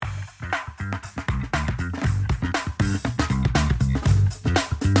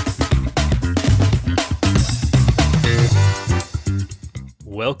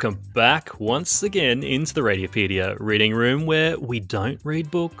Welcome back once again into the Radiopedia reading room, where we don't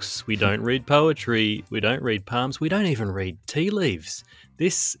read books, we don't read poetry, we don't read poems, we don't even read tea leaves.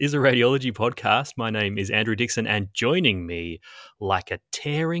 This is a radiology podcast. My name is Andrew Dixon, and joining me, like a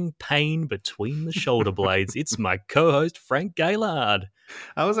tearing pain between the shoulder blades, it's my co-host Frank Gaylard.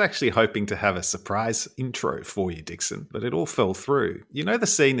 I was actually hoping to have a surprise intro for you, Dixon, but it all fell through. You know the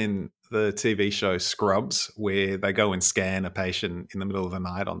scene in the TV show Scrubs where they go and scan a patient in the middle of the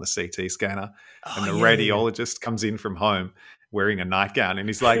night on the CT scanner, and the radiologist comes in from home wearing a nightgown and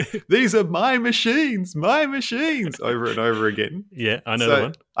he's like, "These are my machines, over and over again." Yeah, I know the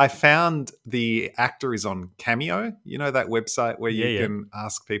one. I found the actor is on Cameo, you know, that website where you can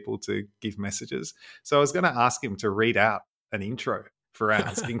ask people to give messages. So I was going to ask him to read out an intro for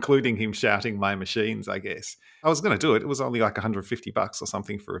ours, including him shouting "my machines," I guess. I was going to do it. It was only like $150 or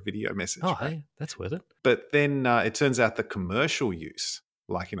something for a video message. Oh, hey, that's worth it. But then it turns out the commercial use,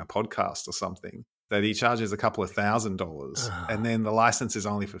 like in a podcast or something, that he charges a couple of $1,000 and then the license is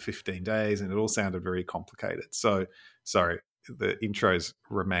only for 15 days and it all sounded very complicated. So, sorry, the intros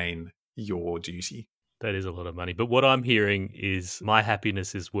remain your duty. That is a lot of money. But what I'm hearing is my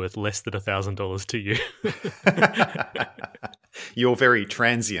happiness is worth less than $1,000 to you. Your very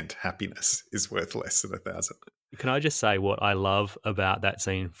transient happiness is worth less than $1,000. Can I just say what I love about that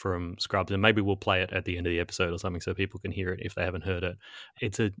scene from Scrubs? And maybe we'll play it at the end of the episode or something so people can hear it if they haven't heard it.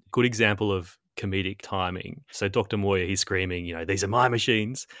 It's a good example of comedic timing. So Dr. Moyer, he's screaming, you know, "These are my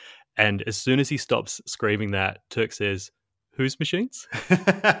machines." And as soon as he stops screaming that, Turk says, "Whose machines?"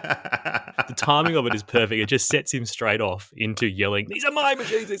 The timing of it is perfect. It just sets him straight off into yelling, "These are my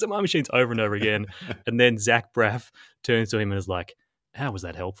machines," over and over again. And then Zach Braff turns to him and is like, "How was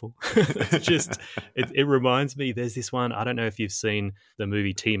that helpful?" It's just, it reminds me, there's this one, I don't know if you've seen the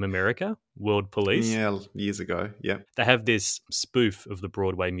movie Team America, World Police. Yeah, years ago, yeah. They have this spoof of the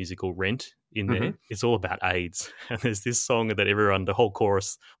Broadway musical Rent in there. Mm-hmm. It's all about AIDS. And there's this song that everyone, the whole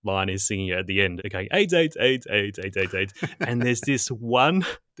chorus line is singing at the end. Okay, AIDS, AIDS, AIDS, AIDS, AIDS, AIDS, AIDS. And there's this one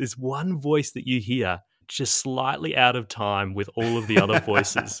voice that you hear just slightly out of time with all of the other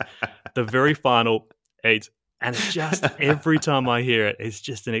voices. The very final AIDS. And it's just, every time I hear it, it's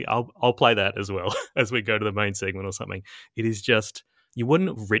just, I'll play that as well as we go to the main segment or something. It is just, you wouldn't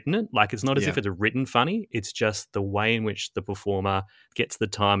have written it. Like, it's not as if it's written funny. It's just the way in which the performer gets the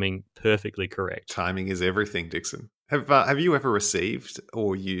timing perfectly correct. Timing is everything, Dixon. Have you ever received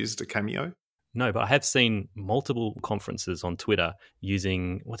or used a Cameo? No, but I have seen multiple conferences on Twitter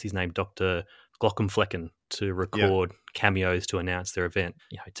using, what's his name, Dr. Glockenflecken, to record cameos to announce their event.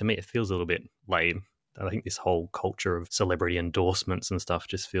 You know, to me, it feels a little bit lame. I think this whole culture of celebrity endorsements and stuff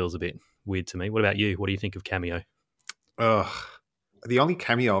just feels a bit weird to me. What about you? What do you think of Cameo? The only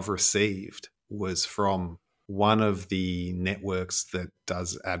Cameo I've received was from one of the networks that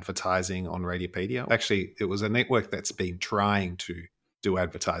does advertising on Radiopedia. Actually, it was a network that's been trying to do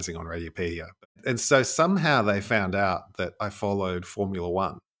advertising on Radiopedia. And so somehow they found out that I followed Formula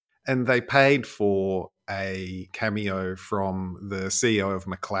One, and they paid for a cameo from the CEO of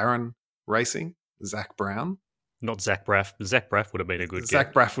McLaren Racing, Zach Brown. Not Zach Braff. Zach Braff would have been a good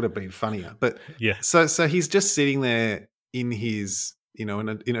Zach Braff would have been funnier. But yeah. So he's just sitting there in his, you know,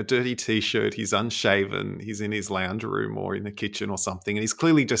 in a dirty T-shirt. He's unshaven. He's in his lounge room or in the kitchen or something. And he's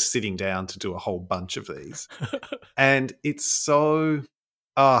clearly just sitting down to do a whole bunch of these. And it's so,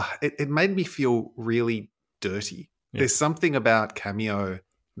 it made me feel really dirty. Yeah. There's something about Cameo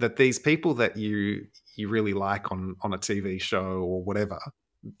that these people that you really like on a TV show or whatever,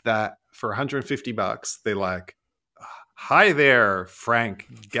 that for $150, they're like, "Hi there, Frank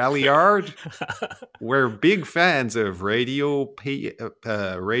Gaillard. We're big fans of Radiopedia,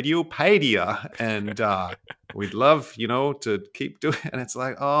 and we'd love, you know, to keep doing it." And it's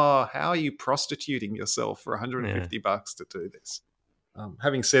like, oh, how are you prostituting yourself for $150 to do this?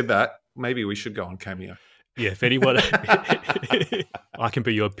 Having said that, maybe we should go on Cameo. Yeah, if anyone, I can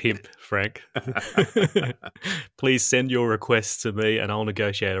be your pimp, Frank. Please send your requests to me and I'll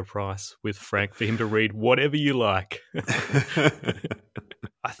negotiate a price with Frank for him to read whatever you like.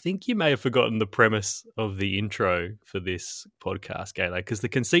 I think you may have forgotten the premise of the intro for this podcast, Gayla, because the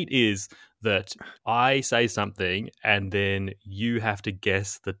conceit is that I say something and then you have to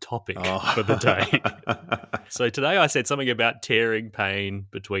guess the topic for the day. So today I said something about tearing pain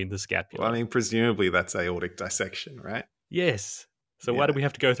between the scapula. Well, I mean, presumably that's aortic dissection, right? Yes. So why do we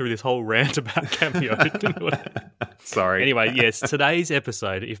have to go through this whole rant about Cameo? Sorry. Anyway, yes, today's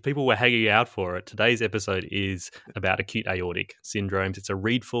episode, if people were hanging out for it, today's episode is about acute aortic syndromes. It's a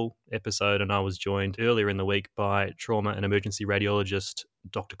Readful episode, and I was joined earlier in the week by trauma and emergency radiologist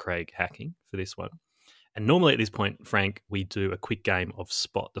Dr. Craig Hacking for this one.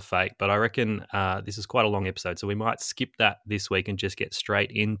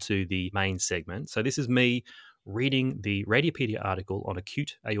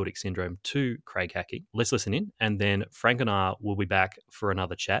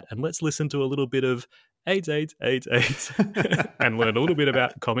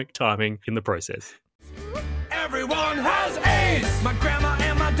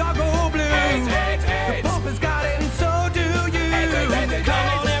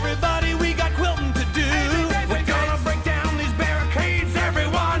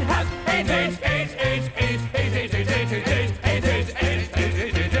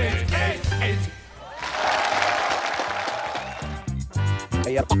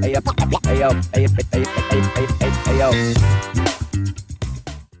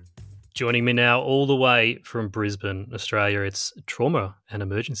 Joining me now all the way from Brisbane, Australia, it's trauma and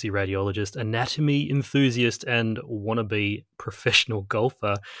emergency radiologist, anatomy enthusiast, and wannabe professional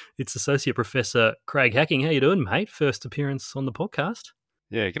golfer. It's Associate Professor Craig Hacking. How you doing, mate? First appearance on the podcast.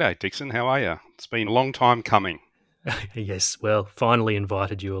 Yeah, g'day, Dixon. How are you? It's been a long time coming. Yes, well, finally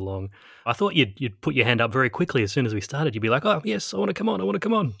invited you along. I thought you'd put your hand up very quickly as soon as we started. You'd be like, oh, yes, I want to come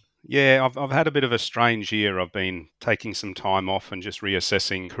on. Yeah, I've had a bit of a strange year. I've been taking some time off and just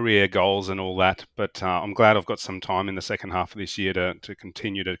reassessing career goals and all that. But I'm glad I've got some time in the second half of this year to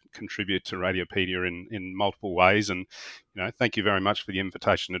continue to contribute to Radiopedia in multiple ways. And, thank you very much for the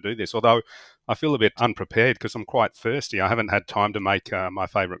invitation to do this. Although I feel a bit unprepared because I'm quite thirsty. I haven't had time to make my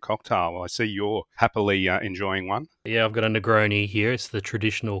favourite cocktail. I see you're happily enjoying one. Yeah, I've got a Negroni here. It's the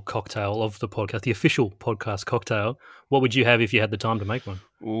traditional cocktail of the podcast, the official podcast cocktail. What would you have if you had the time to make one?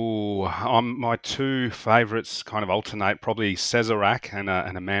 Ooh, my two favourites kind of alternate, probably Sazerac and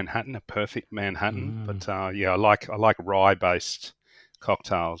a Manhattan, a perfect Manhattan. But I like rye-based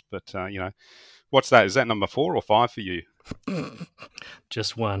cocktails. But what's that? Is that number 4 or 5 for you?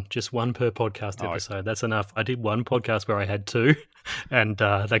 Just one per podcast episode. That's enough. I did one podcast where I had 2, and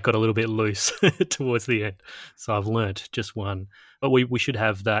that got a little bit loose towards the end. So I've learnt just one. But we should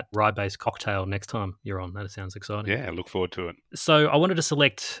have that rye-based cocktail next time you're on. That sounds exciting. Yeah, I look forward to it. So I wanted to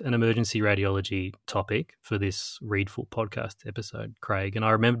select an emergency radiology topic for this Readful podcast episode, Craig. And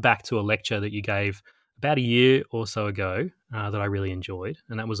I remember back to a lecture that you gave about a year or so ago that I really enjoyed,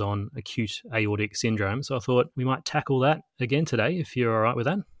 and that was on acute aortic syndrome. So I thought we might tackle that again today, if you're all right with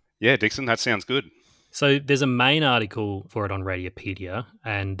that. Yeah, Dixon, that sounds good. So there's a main article for it on Radiopedia,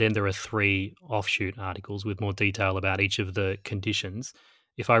 and then there are 3 offshoot articles with more detail about each of the conditions.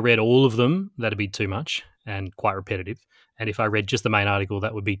 If I read all of them, that'd be too much and quite repetitive. And if I read just the main article,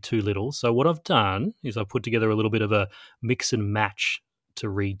 that would be too little. So what I've done is I've put together a little bit of a mix and match to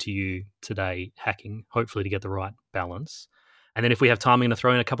read to you today, Hacking, hopefully to get the right balance. And then if we have time, I'm going to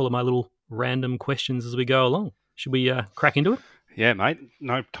throw in a couple of my little random questions as we go along. Should we crack into it? Yeah, mate.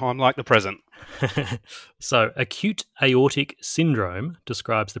 No time like the present. So, acute aortic syndrome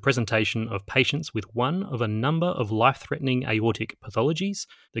describes the presentation of patients with one of a number of life-threatening aortic pathologies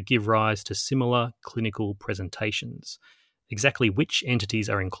that give rise to similar clinical presentations. Exactly which entities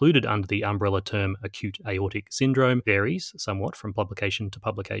are included under the umbrella term acute aortic syndrome varies somewhat from publication to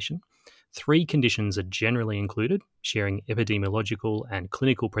publication. 3 conditions are generally included, sharing epidemiological and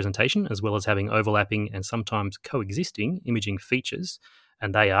clinical presentation, as well as having overlapping and sometimes coexisting imaging features.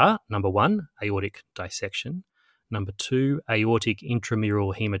 And they are, number 1, aortic dissection, number 2, aortic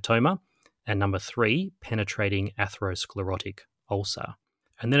intramural hematoma, and number 3, penetrating atherosclerotic ulcer.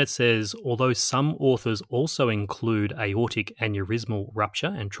 And then it says, although some authors also include aortic aneurysmal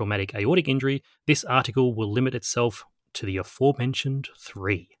rupture and traumatic aortic injury, this article will limit itself to the aforementioned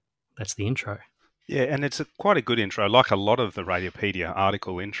 3. That's the intro. Yeah, and it's quite a good intro, like a lot of the Radiopedia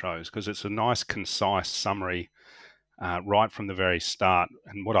article intros, because it's a nice, concise summary right from the very start.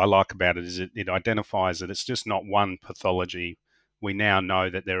 And what I like about it is it identifies that it's just not one pathology. We now know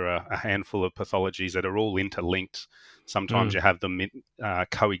that there are a handful of pathologies that are all interlinked. Sometimes you have them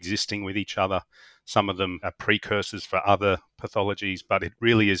coexisting with each other. Some of them are precursors for other pathologies, but it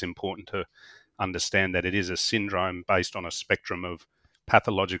really is important to understand that it is a syndrome based on a spectrum of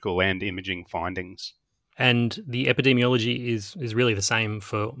pathological and imaging findings. And the epidemiology is really the same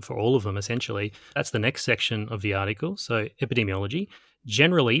for all of them, essentially. That's the next section of the article. So epidemiology.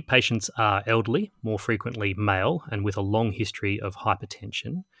 Generally, patients are elderly, more frequently male, and with a long history of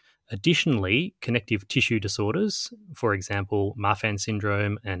hypertension. Additionally, connective tissue disorders, for example, Marfan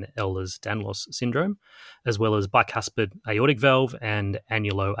syndrome and Ehlers-Danlos syndrome, as well as bicuspid aortic valve and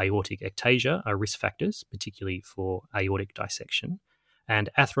annulo-aortic ectasia are risk factors, particularly for aortic dissection. And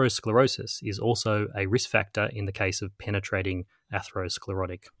atherosclerosis is also a risk factor in the case of penetrating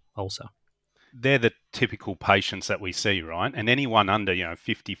atherosclerotic ulcer. they're the typical patients that we see, right? And anyone under,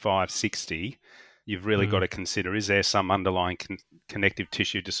 55, 60, you've really got to consider, is there some underlying connective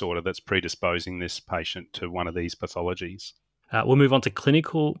tissue disorder that's predisposing this patient to one of these pathologies? We'll move on to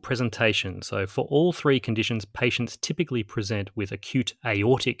clinical presentation. So for all three conditions, patients typically present with acute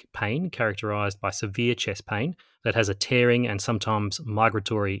aortic pain characterized by severe chest pain that has a tearing and sometimes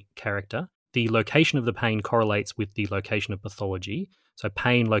migratory character. The location of the pain correlates with the location of pathology. So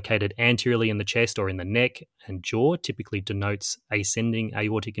pain located anteriorly in the chest or in the neck and jaw typically denotes ascending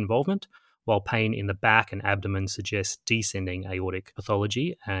aortic involvement, while pain in the back and abdomen suggests descending aortic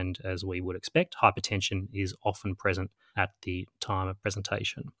pathology. And as we would expect, hypertension is often present at the time of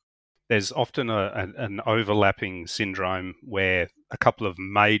presentation. There's often an overlapping syndrome where a couple of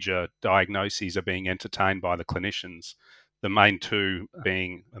major diagnoses are being entertained by the clinicians, the main two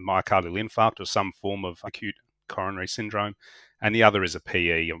being a myocardial infarct or some form of acute coronary syndrome, and the other is a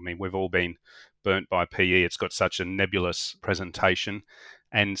PE. I mean, we've all been burnt by PE. It's got such a nebulous presentation.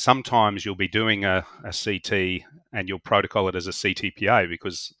 And sometimes you'll be doing a CT and you'll protocol it as a CTPA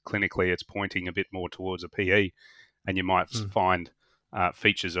because clinically it's pointing a bit more towards a PE, and you might find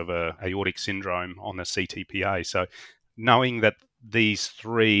features of a aortic syndrome on the CTPA. So knowing that these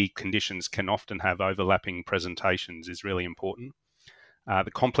three conditions can often have overlapping presentations is really important.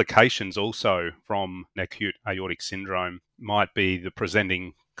 The complications also from an acute aortic syndrome might be the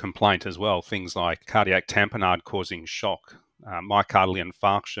presenting complaint as well, things like cardiac tamponade causing shock, myocardial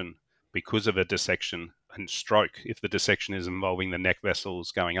infarction because of a dissection, and stroke if the dissection is involving the neck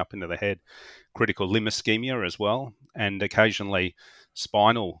vessels going up into the head, critical limb ischemia as well, and occasionally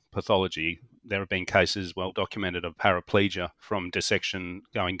spinal pathology. There have been cases well documented of paraplegia from dissection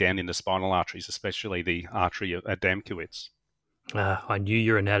going down into spinal arteries, especially the artery of Adamkiewicz. I knew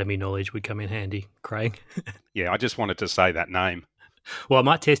your anatomy knowledge would come in handy, Craig. Yeah, I just wanted to say that name. Well, I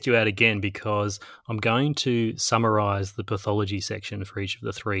might test you out again because I'm going to summarize the pathology section for each of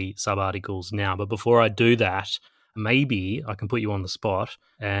the three subarticles now. But before I do that, maybe I can put you on the spot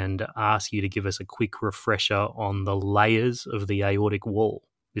and ask you to give us a quick refresher on the layers of the aortic wall.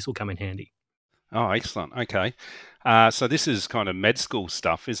 This will come in handy. Oh, excellent. Okay. So this is kind of med school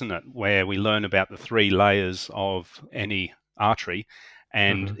stuff, isn't it? Where we learn about the three layers of any artery.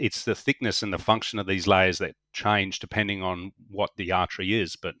 And it's the thickness and the function of these layers that change depending on what the artery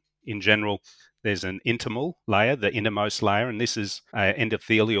is. But in general, there's an intimal layer, the innermost layer, and this is an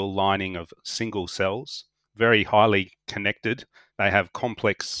endothelial lining of single cells, very highly connected. They have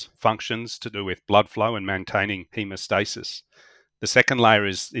complex functions to do with blood flow and maintaining hemostasis. The second layer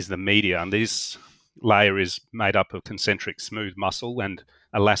is the media, and this layer is made up of concentric smooth muscle and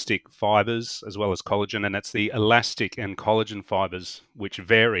elastic fibers as well as collagen, and it's the elastic and collagen fibers which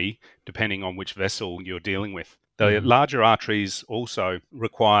vary depending on which vessel you're dealing with. The larger arteries also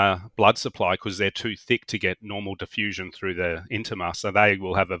require blood supply because they're too thick to get normal diffusion through the intima, so they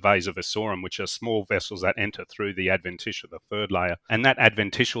will have a vasa vasorum, which are small vessels that enter through the adventitia, the third layer. And that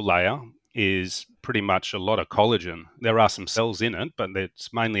adventitial layer is pretty much a lot of collagen. There are some cells in it, but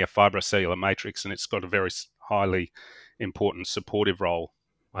it's mainly a fibrocellular matrix, and it's got a very highly important supportive role.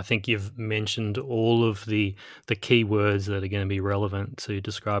 I think you've mentioned all of the key words that are going to be relevant to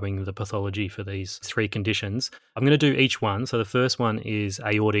describing the pathology for these three conditions. I'm going to do each one. So the first one is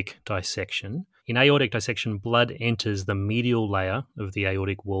aortic dissection. In aortic dissection, blood enters the medial layer of the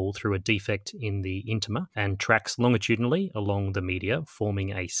aortic wall through a defect in the intima and tracks longitudinally along the media,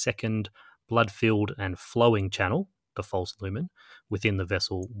 forming a second blood-filled and flowing channel, the false lumen, within the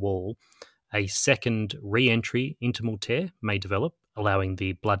vessel wall. A second re-entry intimal tear may develop, allowing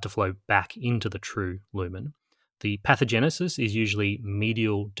the blood to flow back into the true lumen. The pathogenesis is usually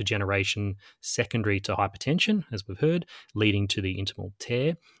medial degeneration secondary to hypertension, as we've heard, leading to the intimal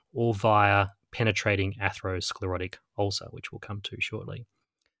tear, or via penetrating atherosclerotic ulcer, which we'll come to shortly.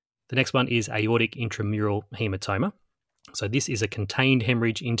 The next one is aortic intramural hematoma. So this is a contained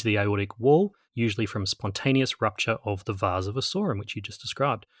hemorrhage into the aortic wall, usually from spontaneous rupture of the vasa vasorum, which you just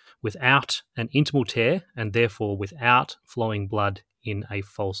described, without an intimal tear and therefore without flowing blood in a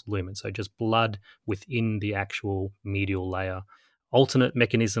false lumen. So just blood within the actual medial layer. Alternate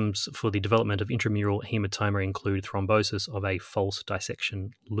mechanisms for the development of intramural hematoma include thrombosis of a false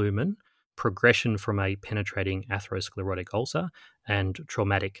dissection lumen, progression from a penetrating atherosclerotic ulcer, and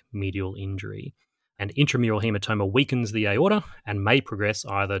traumatic medial injury. And intramural hematoma weakens the aorta and may progress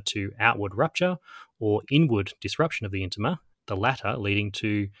either to outward rupture or inward disruption of the intima, the latter leading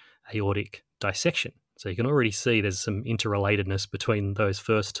to aortic dissection. So you can already see there's some interrelatedness between those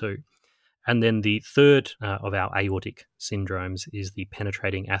first two. And then the third of our aortic syndromes is the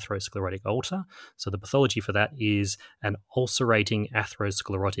penetrating atherosclerotic ulcer. So the pathology for that is an ulcerating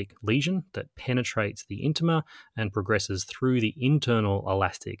atherosclerotic lesion that penetrates the intima and progresses through the internal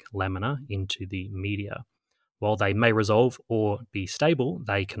elastic lamina into the media. While they may resolve or be stable,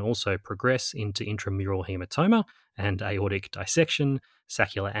 they can also progress into intramural hematoma and aortic dissection,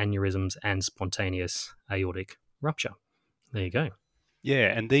 saccular aneurysms, and spontaneous aortic rupture. There you go.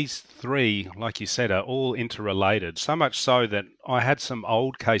 Yeah, and these three, like you said, are all interrelated. So much so that I had some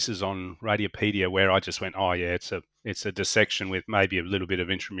old cases on Radiopedia where I just went, "Oh yeah, it's a dissection with maybe a little bit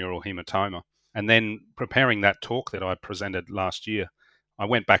of intramural hematoma." And then preparing that talk that I presented last year, I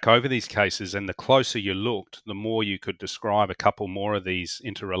went back over these cases, and the closer you looked, the more you could describe a couple more of these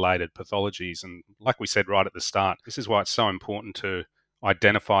interrelated pathologies. And like we said right at the start, this is why it's so important to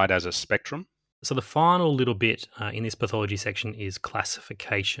identify it as a spectrum. So the final little bit in this pathology section is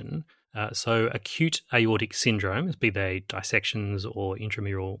classification. So acute aortic syndromes, be they dissections or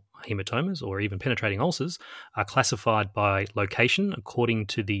intramural hematomas or even penetrating ulcers, are classified by location according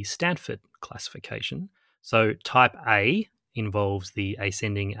to the Stanford classification. So type A involves the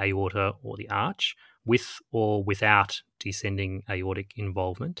ascending aorta or the arch, with or without descending aortic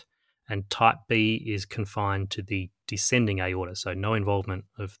involvement. And type B is confined to the descending aorta, so no involvement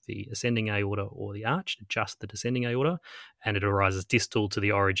of the ascending aorta or the arch, just the descending aorta, and it arises distal to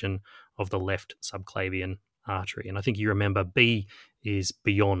the origin of the left subclavian artery. And I think you remember B is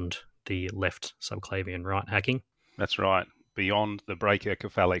beyond the left subclavian, right, Hacking? That's right, beyond the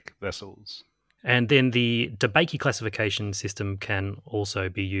brachiocephalic vessels. And then the DeBakey classification system can also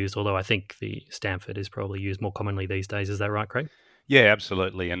be used, although I think the Stanford is probably used more commonly these days. Is that right, Craig? Yeah,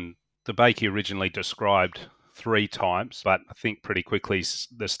 absolutely. And DeBakey originally described 3 types, but I think pretty quickly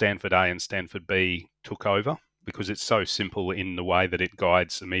the Stanford A and Stanford B took over because it's so simple in the way that it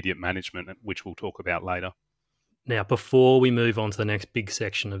guides immediate management, which we'll talk about later. Now, before we move on to the next big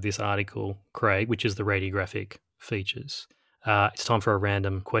section of this article, Craig, which is the radiographic features, it's time for a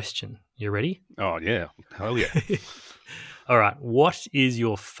random question. You ready? Oh, yeah. Hell yeah. All right. What is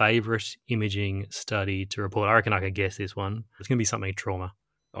your favourite imaging study to report? I reckon I could guess this one. It's going to be something trauma.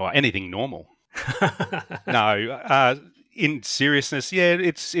 Oh, anything normal. No, in seriousness, yeah,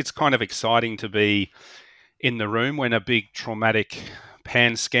 it's kind of exciting to be in the room when a big traumatic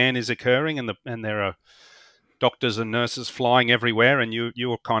pan scan is occurring and there are doctors and nurses flying everywhere and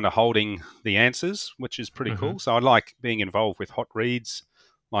you're kind of holding the answers, which is pretty cool. So I like being involved with hot reads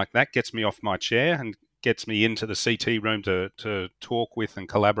like that. Gets me off my chair and gets me into the CT room to talk with and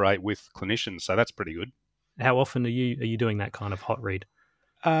collaborate with clinicians. So that's pretty good. How often are you doing that kind of hot read?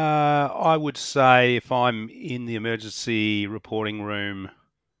 I would say if I'm in the emergency reporting room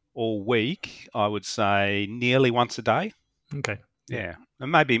all week, I would say nearly once a day. Okay. Yeah.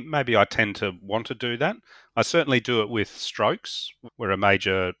 And maybe I tend to want to do that. I certainly do it with strokes. We're a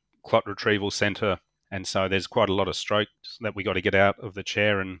major clot retrieval centre, and so there's quite a lot of strokes that we got to get out of the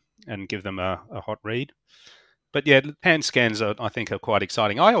chair and give them a hot read. But yeah, hand scans I think are quite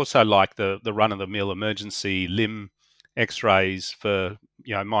exciting. I also like the run-of-the-mill emergency limb X-rays for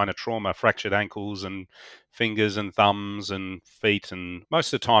minor trauma, fractured ankles and fingers and thumbs and feet, and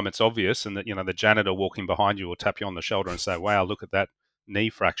most of the time it's obvious, and that the janitor walking behind you will tap you on the shoulder and say, "Wow, look at that knee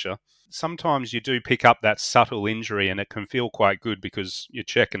fracture." Sometimes you do pick up that subtle injury, and it can feel quite good because you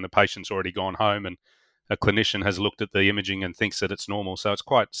check and the patient's already gone home, and a clinician has looked at the imaging and thinks that it's normal. So it's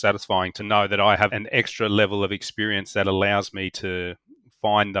quite satisfying to know that I have an extra level of experience that allows me to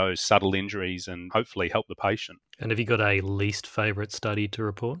find those subtle injuries and hopefully help the patient. And have you got a least favourite study to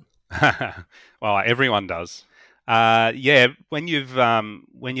report? Well, everyone does. Yeah, when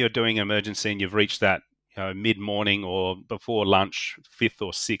you're doing an emergency and you've reached that mid-morning or before lunch 5th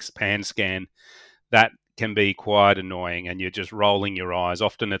or 6th pan scan, that can be quite annoying, and you're just rolling your eyes.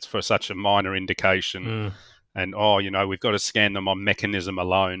 Often it's for such a minor indication, and we've got to scan them on mechanism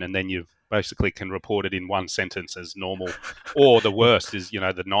alone, and then you basically can report it in one sentence as normal. Or the worst is, the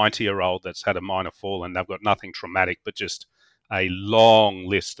 90-year-old that's had a minor fall and they've got nothing traumatic, but just a long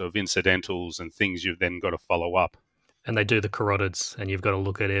list of incidentals and things you've then got to follow up. And they do the carotids, and you've got to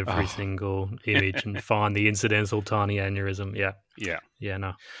look at every single image and find the incidental tiny aneurysm. Yeah,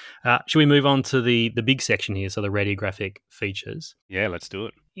 no. Should we move on to the big section here, so the radiographic features? Yeah, let's do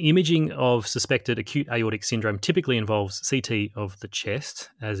it. Imaging of suspected acute aortic syndrome typically involves CT of the chest,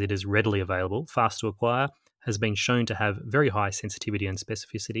 as it is readily available, fast to acquire, has been shown to have very high sensitivity and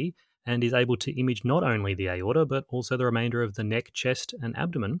specificity, and is able to image not only the aorta, but also the remainder of the neck, chest, and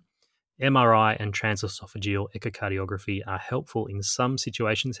abdomen. MRI and transesophageal echocardiography are helpful in some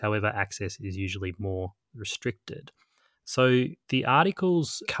situations, however, access is usually more restricted. So the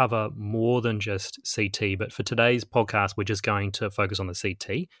articles cover more than just CT, but for today's podcast, we're just going to focus on the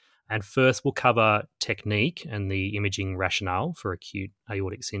CT. And first, we'll cover technique and the imaging rationale for acute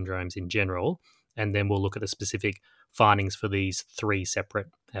aortic syndromes in general. And then we'll look at the specific findings for these three separate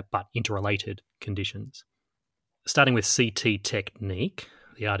but interrelated conditions. Starting with CT technique,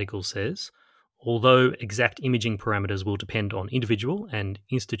 the article says, although exact imaging parameters will depend on individual and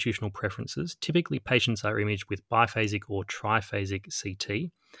institutional preferences, typically patients are imaged with biphasic or triphasic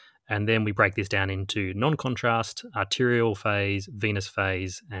CT. And then we break this down into non-contrast, arterial phase, venous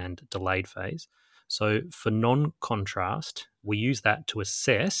phase, and delayed phase. So for non-contrast, we use that to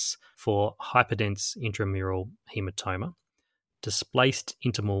assess for hyperdense intramural hematoma, displaced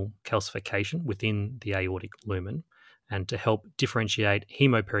intimal calcification within the aortic lumen, and to help differentiate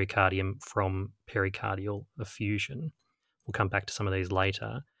hemopericardium from pericardial effusion. We'll come back to some of these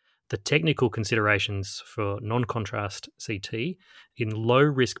later. The technical considerations for non-contrast CT, in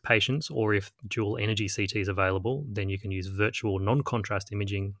low-risk patients or if dual energy CT is available, then you can use virtual non-contrast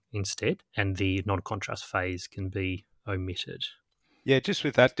imaging instead, and the non-contrast phase can be omitted. Yeah, just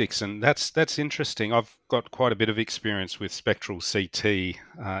with that, Dixon, that's interesting. I've got quite a bit of experience with spectral CT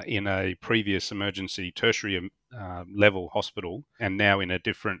in a previous emergency tertiary level hospital, and now in a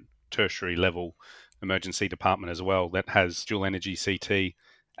different tertiary level emergency department as well that has dual energy CT.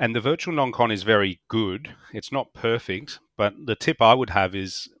 And the virtual non-con is very good. It's not perfect, but the tip I would have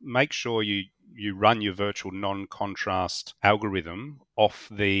is make sure you run your virtual non-contrast algorithm off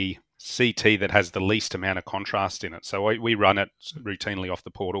the CT that has the least amount of contrast in it. So we run it routinely off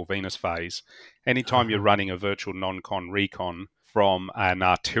the portal venous phase. Anytime you're running a virtual non-con recon from an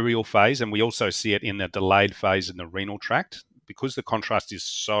arterial phase, and we also see it in the delayed phase in the renal tract, because the contrast is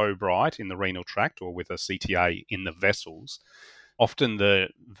so bright in the renal tract or with a CTA in the vessels, often the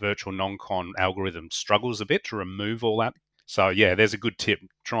virtual non-con algorithm struggles a bit to remove all that. So yeah, there's a good tip.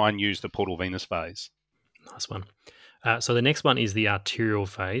 Try and use the portal venous phase. Nice one. So the next one is the arterial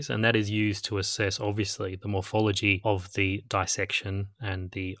phase, and that is used to assess, obviously, the morphology of the dissection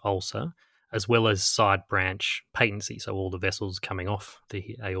and the ulcer, as well as side branch patency, so all the vessels coming off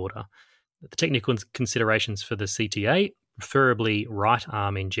the aorta. The technical considerations for the CTA, preferably right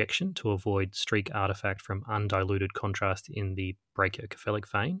arm injection to avoid streak artifact from undiluted contrast in the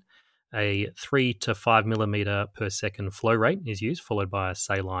brachiocephalic vein. A 3 to 5 millimeter per second flow rate is used, followed by a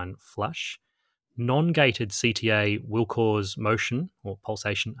saline flush. Non-gated CTA will cause motion or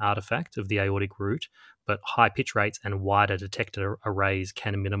pulsation artifact of the aortic root, but high pitch rates and wider detector arrays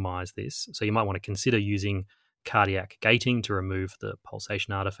can minimize this. So you might want to consider using cardiac gating to remove the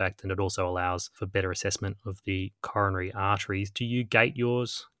pulsation artifact, and it also allows for better assessment of the coronary arteries. Do you gate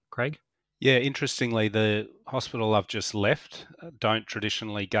yours, Craig? Yeah, interestingly, the hospital I've just left don't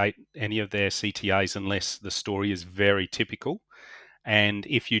traditionally gate any of their CTAs unless the story is very typical. And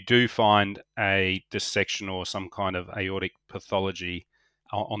if you do find a dissection or some kind of aortic pathology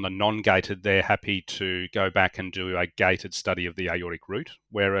on the non-gated, they're happy to go back and do a gated study of the aortic root,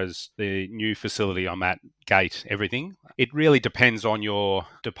 whereas the new facility I'm at gate everything. It really depends on your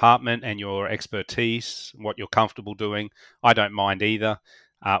department and your expertise, what you're comfortable doing. I don't mind either.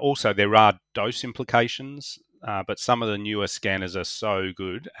 Also, there are dose implications, but some of the newer scanners are so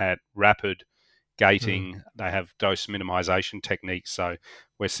good at rapid gating. They have dose minimization techniques. So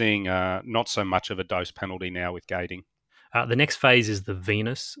we're seeing not so much of a dose penalty now with gating. The next phase is the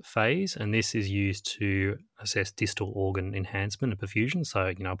venous phase, and this is used to assess distal organ enhancement and perfusion.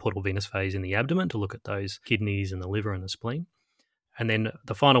 So, a portal venous phase in the abdomen to look at those kidneys and the liver and the spleen. And then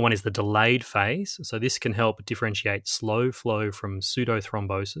the final one is the delayed phase. So this can help differentiate slow flow from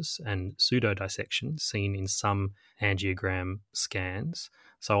pseudothrombosis and pseudodissection seen in some angiogram scans.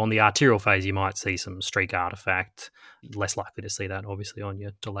 So on the arterial phase, you might see some streak artifact. Less likely to see that, obviously, on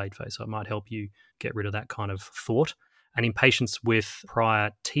your delayed phase. So it might help you get rid of that kind of thought. And in patients with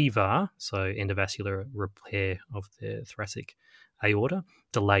prior TEVAR, so endovascular repair of the thoracic aorta,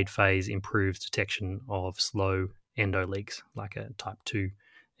 delayed phase improves detection of slow endo leaks, like a type 2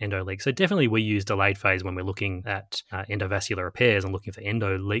 endo leak. So definitely we use delayed phase when we're looking at endovascular repairs and looking for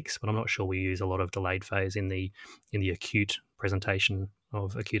endo leaks, but I'm not sure we use a lot of delayed phase in the acute presentation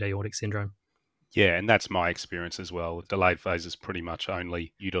of acute aortic syndrome. Yeah, and that's my experience as well. Delayed phase is pretty much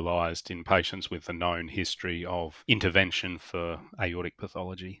only utilised in patients with a known history of intervention for aortic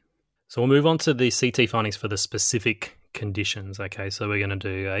pathology. So we'll move on to the CT findings for the specific conditions. Okay, so we're going to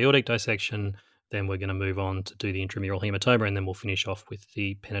do aortic dissection, then we're going to move on to do the intramural hematoma, and then we'll finish off with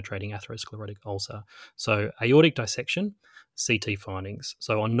the penetrating atherosclerotic ulcer. So aortic dissection, CT findings.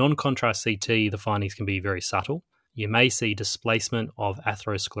 So on non-contrast CT, the findings can be very subtle. You may see displacement of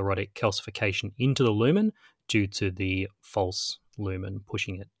atherosclerotic calcification into the lumen due to the false lumen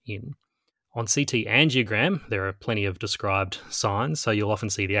pushing it in. On CT angiogram, there are plenty of described signs. So you'll often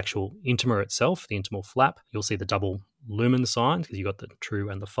see the actual intima itself, the intimal flap. You'll see the double lumen sign because you've got the true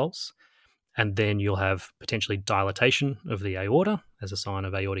and the false. And then you'll have potentially dilatation of the aorta as a sign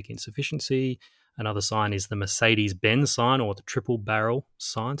of aortic insufficiency. Another sign is the Mercedes-Benz sign or the triple barrel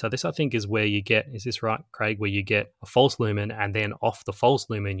sign. So this, I think, is where you get, is this right, Craig, where you get a false lumen and then off the false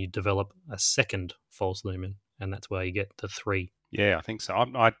lumen you develop a second false lumen. And that's where you get the 3. Yeah, I think so.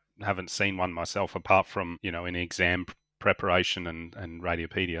 I haven't seen one myself apart from, in exam preparation and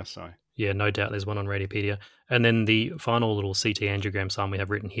Radiopedia. So yeah, no doubt there's one on Radiopedia. And then the final little CT angiogram sign we have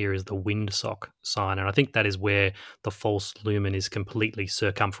written here is the windsock sign. And I think that is where the false lumen is completely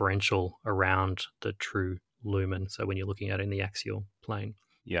circumferential around the true lumen. So when you're looking at it in the axial plane.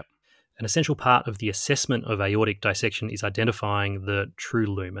 Yep. An essential part of the assessment of aortic dissection is identifying the true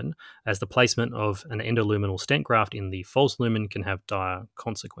lumen, as the placement of an endoluminal stent graft in the false lumen can have dire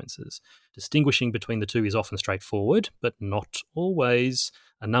consequences. Distinguishing between the two is often straightforward, but not always.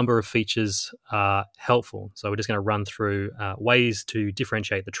 A number of features are helpful. So we're just going to run through ways to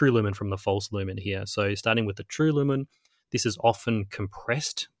differentiate the true lumen from the false lumen here. So starting with the true lumen, this is often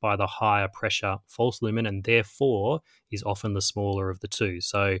compressed by the higher pressure false lumen and therefore is often the smaller of the two.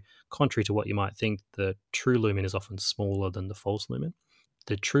 So contrary to what you might think, the true lumen is often smaller than the false lumen.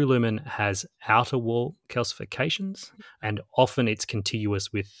 The true lumen has outer wall calcifications and often it's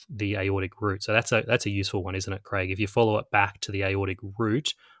contiguous with the aortic root. So that's a useful one, isn't it, Craig? If you follow it back to the aortic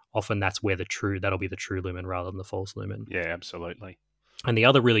root, often that's where that'll be the true lumen rather than the false lumen. Yeah, absolutely. And the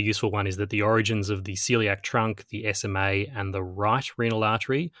other really useful one is that the origins of the celiac trunk, the SMA, and the right renal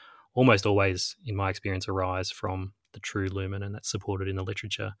artery almost always, in my experience, arise from the true lumen, and that's supported in the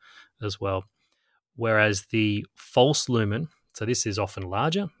literature as well. Whereas the false lumen, so this is often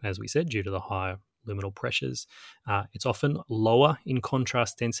larger, as we said, due to the higher luminal pressures. It's often lower in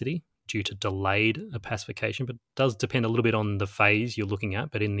contrast density due to delayed opacification, but it does depend a little bit on the phase you're looking at.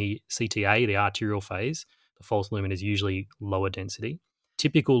 But in the CTA, the arterial phase, the false lumen is usually lower density.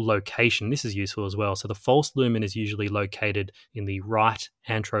 Typical location, this is useful as well. So the false lumen is usually located in the right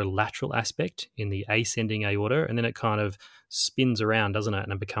anterolateral aspect in the ascending aorta, and then it kind of spins around, doesn't it?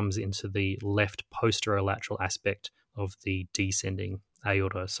 And it becomes into the left posterolateral aspect of the descending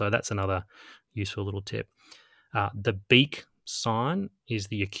aorta. So that's another useful little tip. The beak sign is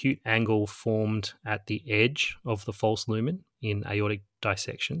the acute angle formed at the edge of the false lumen in aortic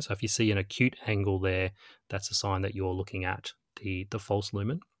dissection. So if you see an acute angle there, that's a sign that you're looking at the false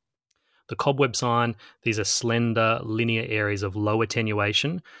lumen. The cobweb sign, these are slender linear areas of low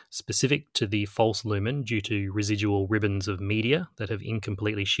attenuation specific to the false lumen due to residual ribbons of media that have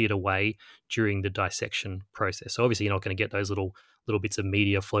incompletely sheared away during the dissection process. So obviously you're not going to get those little bits of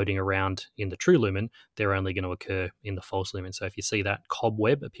media floating around in the true lumen. They're only going to occur in the false lumen. So if you see that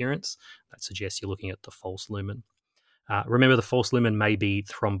cobweb appearance, that suggests you're looking at the false lumen. Remember, the false lumen may be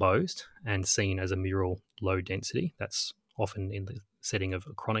thrombosed and seen as a mural low density. That's often in the setting of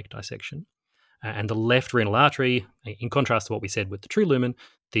a chronic dissection. And the left renal artery, in contrast to what we said with the true lumen,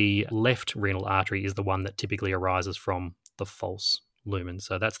 the left renal artery is the one that typically arises from the false lumen.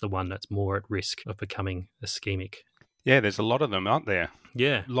 So that's the one that's more at risk of becoming ischemic. Yeah, there's a lot of them, aren't there?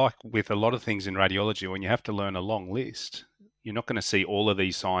 Yeah. Like with a lot of things in radiology, when you have to learn a long list, you're not going to see all of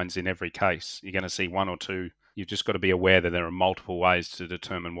these signs in every case. You're going to see one or two. You've just got to be aware that there are multiple ways to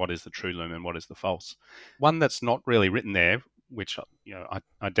determine what is the true lumen and what is the false. One that's not really written there, which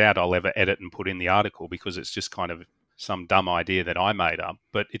I doubt I'll ever edit and put in the article because it's just kind of some dumb idea that I made up.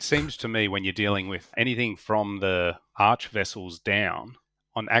 But it seems to me when you're dealing with anything from the arch vessels down,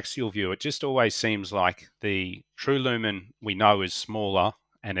 on axial view, it just always seems like the true lumen we know is smaller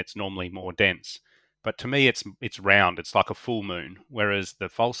and it's normally more dense. But to me, it's round. It's like a full moon, whereas the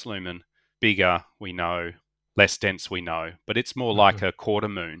false lumen, bigger, we know, less dense, we know, but it's more like a quarter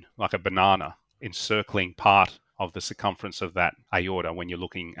moon, like a banana encircling part of the circumference of that aorta when you're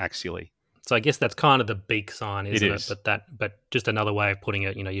looking axially. So I guess that's kind of the beak sign, isn't it? Is. But just another way of putting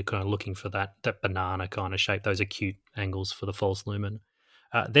it, you're kind of looking for that banana kind of shape, those acute angles for the false lumen.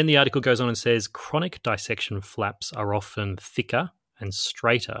 Then the article goes on and says chronic dissection flaps are often thicker and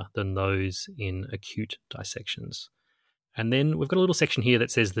straighter than those in acute dissections. And then we've got a little section here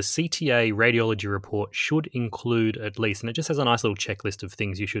that says the CTA radiology report should include at least, and it just has a nice little checklist of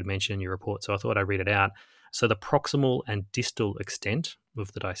things you should mention in your report. So I thought I'd read it out. So the proximal and distal extent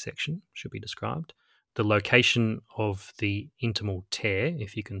of the dissection should be described. The location of the intimal tear,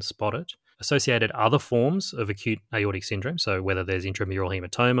 if you can spot it. Associated other forms of acute aortic syndrome, so whether there's intramural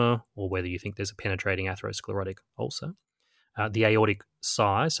hematoma or whether you think there's a penetrating atherosclerotic ulcer. the aortic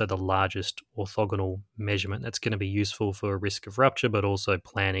size, so the largest orthogonal measurement, that's going to be useful for risk of rupture, but also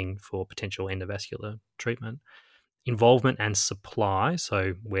planning for potential endovascular treatment. Involvement and supply,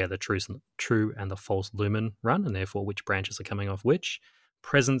 so where the true and the false lumen run, and therefore which branches are coming off which.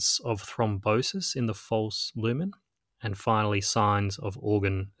 Presence of thrombosis in the false lumen. And finally, signs of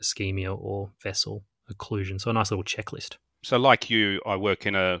organ ischemia or vessel occlusion. So a nice little checklist. So like you, I work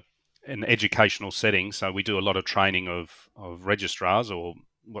in an educational setting, so we do a lot of training of registrars, or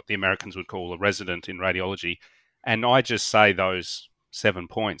what the Americans would call a resident in radiology. And I just say those 7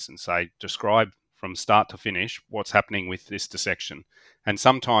 points and say, describe from start to finish what's happening with this dissection. And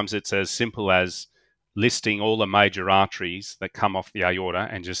sometimes it's as simple as listing all the major arteries that come off the aorta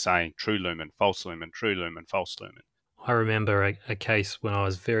and just saying true lumen, false lumen, true lumen, false lumen. I remember a case when I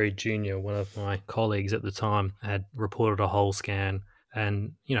was very junior. One of my colleagues at the time had reported a whole scan,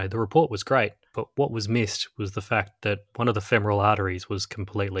 and the report was great, but what was missed was the fact that one of the femoral arteries was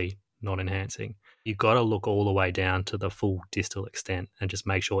completely not enhancing. You've got to look all the way down to the full distal extent and just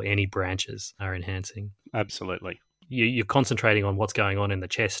make sure any branches are enhancing. Absolutely. You're concentrating on what's going on in the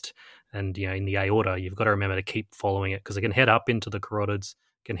chest and in the aorta. You've got to remember to keep following it, because it can head up into the carotids,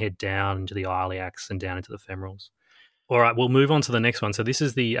 can head down into the iliacs and down into the femorals. All right, we'll move on to the next one. So this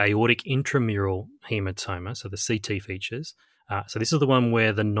is the aortic intramural hematoma, so the CT features. So this is the one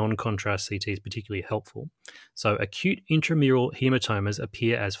where the non-contrast CT is particularly helpful. So acute intramural hematomas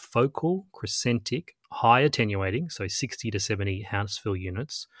appear as focal, crescentic, high attenuating, so 60 to 70 Hounsfield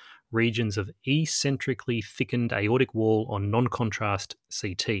units, regions of eccentrically thickened aortic wall on non-contrast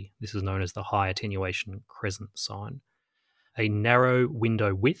CT. This is known as the high attenuation crescent sign. A narrow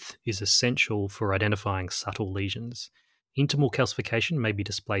window width is essential for identifying subtle lesions. Intimal calcification may be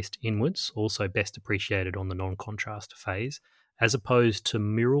displaced inwards, also best appreciated on the non-contrast phase, as opposed to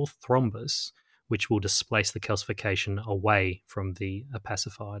mural thrombus, which will displace the calcification away from the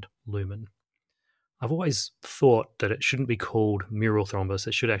opacified lumen. I've always thought that it shouldn't be called mural thrombus.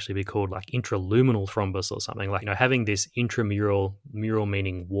 It should actually be called like intraluminal thrombus or something. Like, having this intramural, mural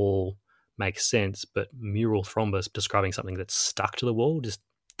meaning wall, makes sense, but mural thrombus describing something that's stuck to the wall just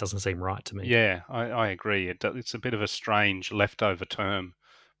doesn't seem right to me. Yeah, I agree. It's a bit of a strange leftover term,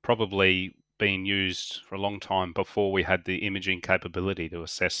 probably being used for a long time before we had the imaging capability to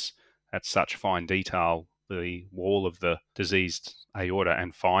assess at such fine detail the wall of the diseased aorta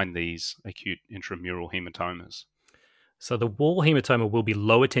and find these acute intramural hematomas. So the wall hematoma will be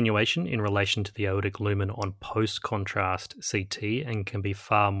low attenuation in relation to the aortic lumen on post-contrast CT and can be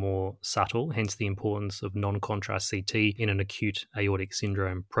far more subtle, hence the importance of non-contrast CT in an acute aortic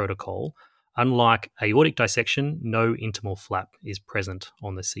syndrome protocol. Unlike aortic dissection, no intimal flap is present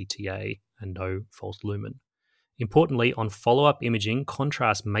on the CTA and no false lumen. Importantly, on follow-up imaging,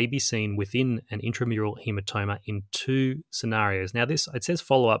 contrast may be seen within an intramural hematoma in two scenarios. Now, it says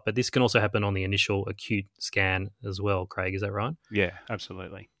follow-up, but this can also happen on the initial acute scan as well, Craig, is that right? Yeah,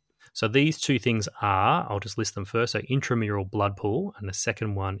 absolutely. So these two things are, I'll just list them first, so intramural blood pool, and the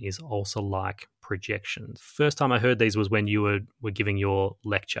second one is ulcer-like projection. First time I heard these was when you were giving your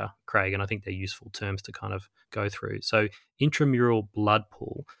lecture, Craig, and I think they're useful terms to kind of go through. So intramural blood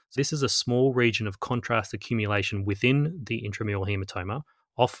pool, this is a small region of contrast accumulation within the intramural hematoma,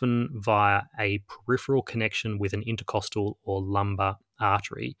 often via a peripheral connection with an intercostal or lumbar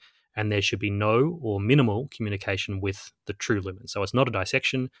artery, and there should be no or minimal communication with the true lumen. So it's not a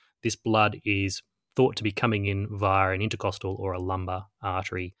dissection. This blood is thought to be coming in via an intercostal or a lumbar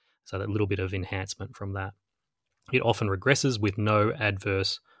artery, so that little bit of enhancement from that. It often regresses with no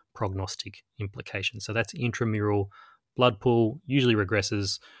adverse prognostic implications. So that's intramural blood pool, usually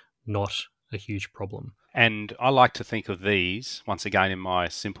regresses, not a huge problem. And I like to think of these, once again in my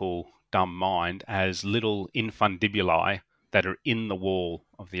simple, dumb mind, as little infundibuli that are in the wall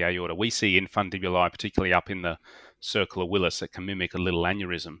of the aorta. We see infundibuli, particularly up in the circle of Willis, that can mimic a little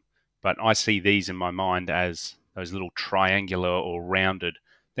aneurysm. But I see these in my mind as those little triangular or rounded,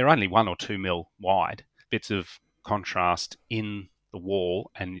 they're only 1 or 2 mil wide, bits of contrast in the wall,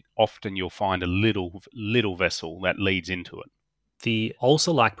 and often you'll find a little vessel that leads into it. The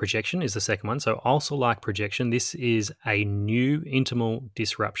ulcer-like projection is the second one. So ulcer-like projection, this is a new intimal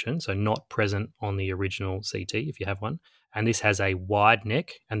disruption, so not present on the original CT if you have one. And this has a wide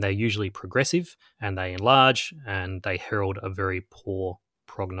neck, and they're usually progressive, and they enlarge, and they herald a very poor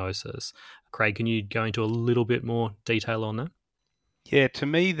prognosis. Craig, can you go into a little bit more detail on that? Yeah, to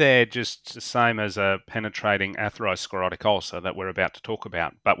me, they're just the same as a penetrating atherosclerotic ulcer that we're about to talk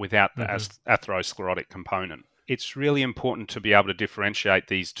about, but without the atherosclerotic component. It's really important to be able to differentiate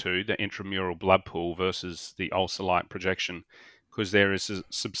these two, the intramural blood pool versus the ulcer-like projection, because there is a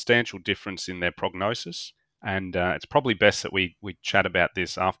substantial difference in their prognosis. And it's probably best that we chat about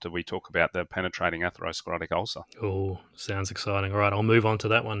this after we talk about the penetrating atherosclerotic ulcer. Oh, sounds exciting. All right, I'll move on to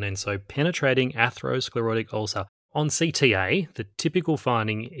that one then. So, penetrating atherosclerotic ulcer. On CTA, the typical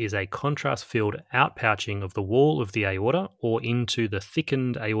finding is a contrast-filled outpouching of the wall of the aorta or into the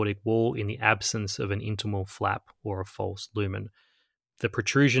thickened aortic wall in the absence of an intimal flap or a false lumen. The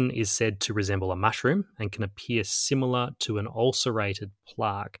protrusion is said to resemble a mushroom and can appear similar to an ulcerated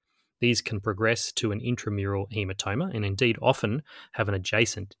plaque. These can progress to an intramural hematoma and indeed often have an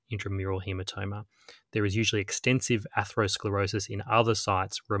adjacent intramural hematoma. There is usually extensive atherosclerosis in other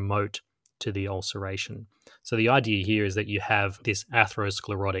sites remote to the ulceration. So the idea here is that you have this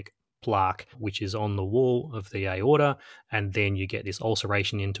atherosclerotic plaque which is on the wall of the aorta, and then you get this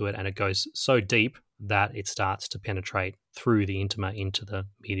ulceration into it, and it goes so deep that it starts to penetrate through the intima into the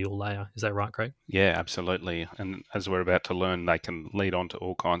medial layer. Is that right, Craig? Yeah, absolutely. And as we're about to learn, they can lead on to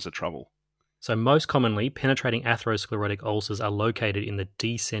all kinds of trouble. So most commonly, penetrating atherosclerotic ulcers are located in the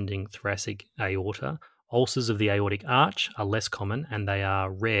descending thoracic aorta. Ulcers of the aortic arch are less common, and they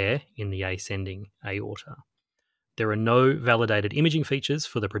are rare in the ascending aorta. There are no validated imaging features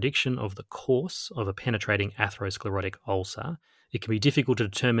for the prediction of the course of a penetrating atherosclerotic ulcer. It can be difficult to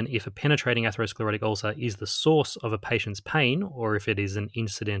determine if a penetrating atherosclerotic ulcer is the source of a patient's pain or if it is an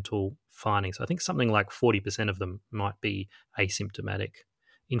incidental finding. So I think something like 40% of them might be asymptomatic.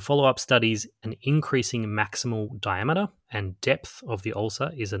 In follow-up studies, an increasing maximal diameter and depth of the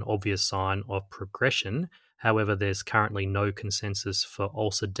ulcer is an obvious sign of progression. However, there's currently no consensus for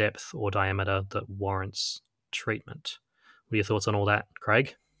ulcer depth or diameter that warrants treatment. What are your thoughts on all that,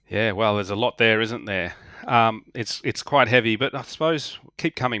 Craig? Yeah, well, there's a lot there, isn't there? It's quite heavy, but I suppose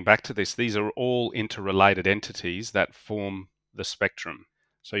keep coming back to this. These are all interrelated entities that form the spectrum.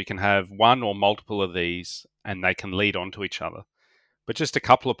 So you can have one or multiple of these, and they can lead on to each other. But just a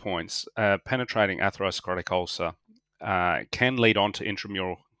couple of points. Penetrating atherosclerotic ulcer can lead on to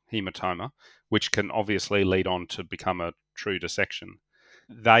intramural hematoma, which can obviously lead on to become a true dissection.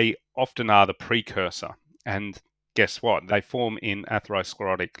 They often are the precursor. And guess what? They form in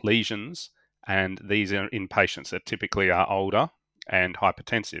atherosclerotic lesions, and these are in patients that typically are older and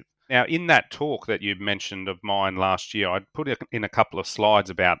hypertensive. Now, in that talk that you mentioned of mine last year, I'd put in a couple of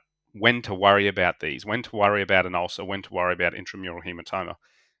slides about when to worry about these, when to worry about an ulcer, when to worry about intramural hematoma.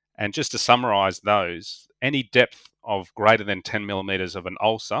 And just to summarize those, any depth of greater than 10 millimeters of an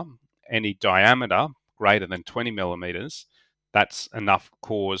ulcer, any diameter greater than 20 millimeters, that's enough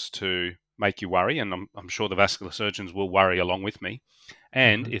cause to make you worry, and I'm sure the vascular surgeons will worry along with me.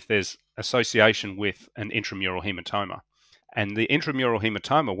 And if there's association with an intramural hematoma. And the intramural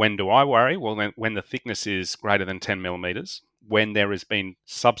hematoma, when do I worry? Well, when the thickness is greater than 10 millimeters, when there has been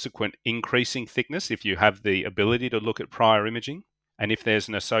subsequent increasing thickness, if you have the ability to look at prior imaging, and if there's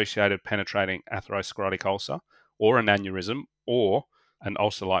an associated penetrating atherosclerotic ulcer, or an aneurysm, or an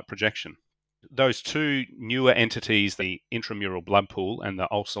ulcer-like projection. Those two newer entities, the intramural blood pool and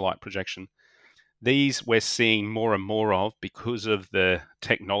the ulcer-like projection, these we're seeing more and more of because of the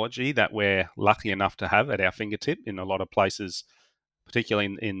technology that we're lucky enough to have at our fingertip in a lot of places,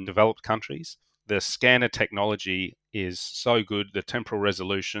 particularly in developed countries. The scanner technology is so good, the temporal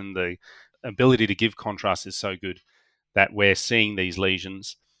resolution, the ability to give contrast is so good that we're seeing these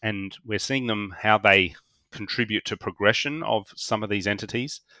lesions, and we're seeing them, how they contribute to progression of some of these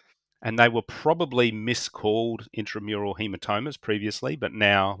entities. And they were probably miscalled intramural hematomas previously, but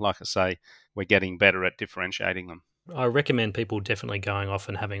now, like I say, we're getting better at differentiating them. I recommend people definitely going off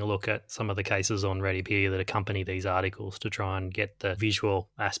and having a look at some of the cases on Readpedia that accompany these articles to try and get the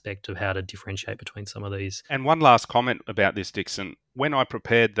visual aspect of how to differentiate between some of these. And one last comment about this, Dixon. When I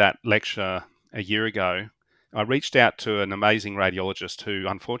prepared that lecture a year ago, I reached out to an amazing radiologist who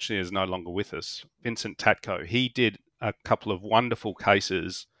unfortunately is no longer with us, Vincent Tatko. He did a couple of wonderful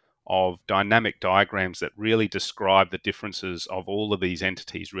cases of dynamic diagrams that really describe the differences of all of these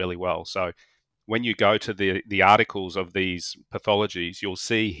entities really well. So when you go to the articles of these pathologies, you'll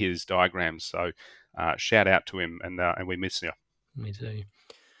see his diagrams. So shout out to him, and we miss you. Me too.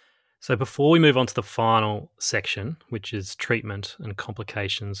 So before we move on to the final section, which is treatment and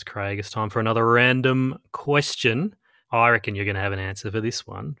complications, Craig, it's time for another random question. I reckon you're going to have an answer for this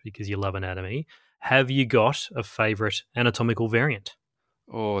one because you love anatomy. Have you got a favourite anatomical variant?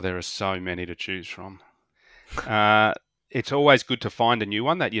 Oh, there are so many to choose from. It's always good to find a new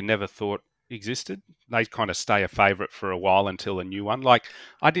one that you never thought existed. They kind of stay a favourite for a while until a new one. Like,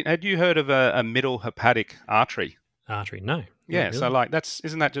 had you heard of a middle hepatic artery? Artery, no. Yeah, really. so like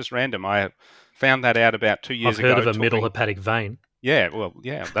isn't that just random? I found that out about 2 years ago. I've heard of a middle hepatic vein. Yeah, well,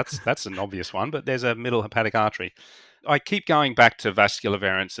 yeah, that's an obvious one, but there's a middle hepatic artery. I keep going back to vascular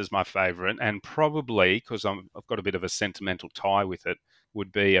variants as my favourite, and probably because I've got a bit of a sentimental tie with it,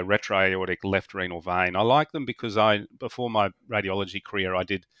 would be a retroaortic left renal vein. I like them because before my radiology career, I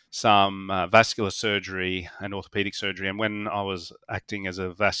did some vascular surgery and orthopedic surgery, and when I was acting as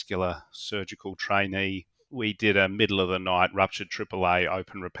a vascular surgical trainee, we did a middle of the night ruptured AAA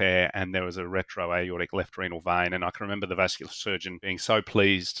open repair, and there was a retroaortic left renal vein. And I can remember the vascular surgeon being so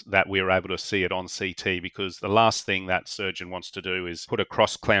pleased that we were able to see it on CT, because the last thing that surgeon wants to do is put a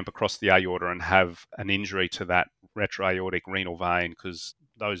cross clamp across the aorta and have an injury to that retroaortic renal vein, because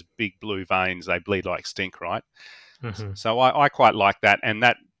those big blue veins, they bleed like stink, right? Mm-hmm. So I quite like that. And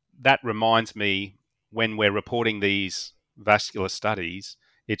that reminds me, when we're reporting these vascular studies,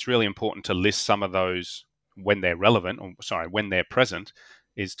 it's really important to list some of those when they're relevant, when they're present,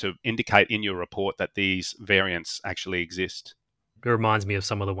 is to indicate in your report that these variants actually exist. It reminds me of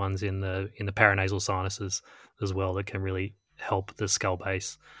some of the ones in the paranasal sinuses as well that can really help the skull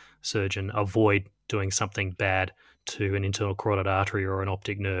base surgeon avoid doing something bad to an internal carotid artery or an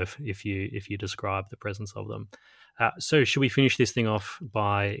optic nerve if you describe the presence of them. So should we finish this thing off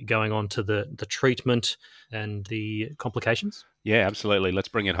by going on to the treatment and the complications? Yeah, absolutely. Let's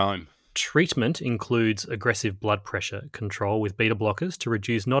bring it home. Treatment includes aggressive blood pressure control with beta blockers to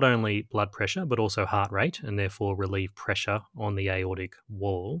reduce not only blood pressure but also heart rate and therefore relieve pressure on the aortic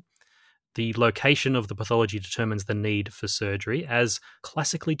wall. The location of the pathology determines the need for surgery. As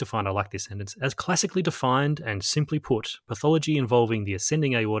classically defined, I like this sentence, as classically defined and simply put, pathology involving the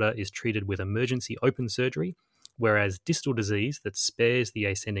ascending aorta is treated with emergency open surgery, whereas distal disease that spares the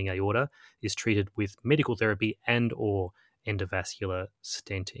ascending aorta is treated with medical therapy and or endovascular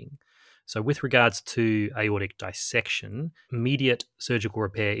stenting. So with regards to aortic dissection, immediate surgical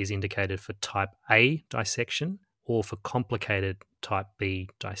repair is indicated for type A dissection or for complicated type B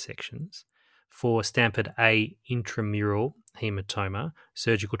dissections. For Stanford A intramural hematoma,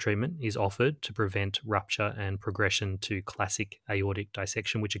 surgical treatment is offered to prevent rupture and progression to classic aortic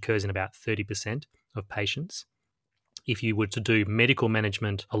dissection, which occurs in about 30% of patients. If you were to do medical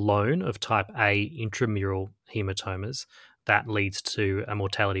management alone of type A intramural hematomas, that leads to a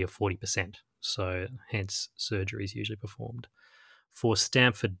mortality of 40%. So hence surgery is usually performed. For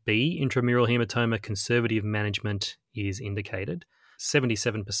Stanford B intramural hematoma, conservative management is indicated.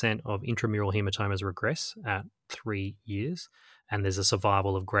 77% of intramural hematomas regress at 3 years, and there's a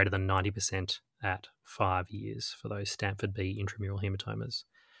survival of greater than 90% at 5 years for those Stanford B intramural hematomas.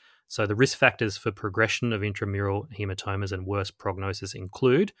 So the risk factors for progression of intramural hematomas and worse prognosis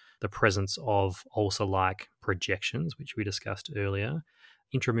include the presence of ulcer-like projections, which we discussed earlier,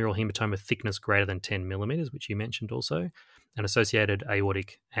 intramural hematoma thickness greater than 10 millimeters, which you mentioned also, an associated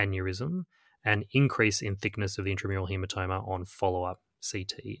aortic aneurysm, and increase in thickness of the intramural hematoma on follow-up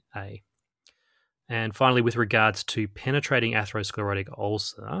CTA. And finally, with regards to penetrating atherosclerotic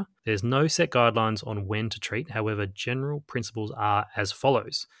ulcer, there's no set guidelines on when to treat. However, general principles are as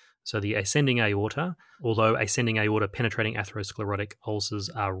follows. So the ascending aorta, although ascending aorta penetrating atherosclerotic ulcers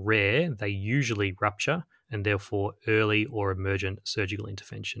are rare, they usually rupture, and therefore early or emergent surgical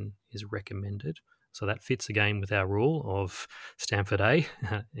intervention is recommended. So that fits again with our rule of Stanford A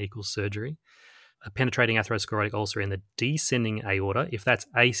equals surgery. A penetrating atherosclerotic ulcer in the descending aorta, if that's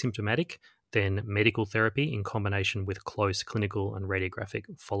asymptomatic, then medical therapy in combination with close clinical and radiographic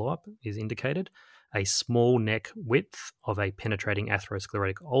follow-up is indicated. A small neck width of a penetrating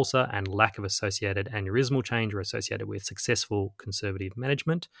atherosclerotic ulcer and lack of associated aneurysmal change are associated with successful conservative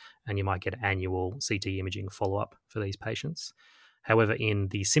management, and you might get annual CT imaging follow-up for these patients. However, in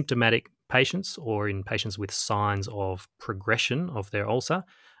the symptomatic patients or in patients with signs of progression of their ulcer,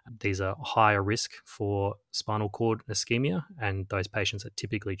 these are higher risk for spinal cord ischemia, and those patients are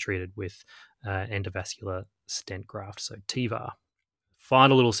typically treated with endovascular stent graft, so TEVAR.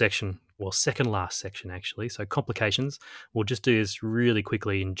 Final little section, well, second last section actually. So complications, we'll just do this really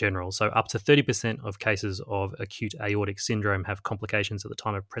quickly in general. So up to 30% of cases of acute aortic syndrome have complications at the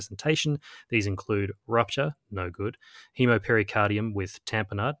time of presentation. These include rupture, no good, hemopericardium with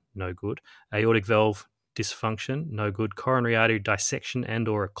tamponade, no good, aortic valve dysfunction, no good, coronary artery dissection and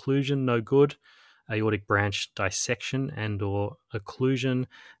or occlusion, no good, aortic branch dissection and or occlusion,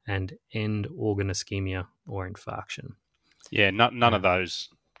 and end organ ischemia or infarction. Yeah, none of those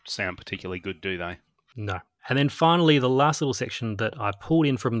sound particularly good, do they? No. And then finally, the last little section that I pulled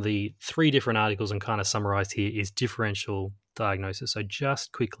in from the 3 different articles and kind of summarized here is differential diagnosis. So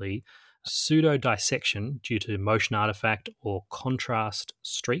just quickly, pseudo-dissection due to motion artifact or contrast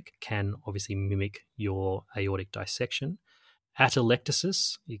streak can obviously mimic your aortic dissection.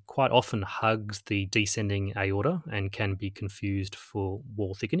 Atelectasis, it quite often hugs the descending aorta and can be confused for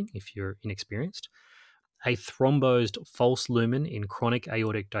wall thickening if you're inexperienced. A thrombosed false lumen in chronic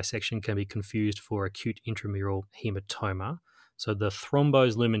aortic dissection can be confused for acute intramural hematoma. So the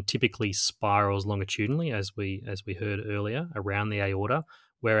thrombosed lumen typically spirals longitudinally, as we heard earlier, around the aorta,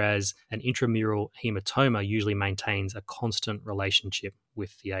 whereas an intramural hematoma usually maintains a constant relationship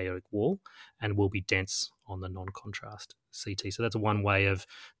with the aortic wall and will be dense on the non-contrast CT. So that's one way of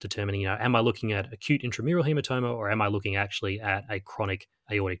determining, am I looking at acute intramural hematoma or am I looking actually at a chronic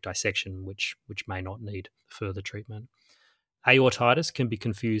aortic dissection, which may not need further treatment. Aortitis can be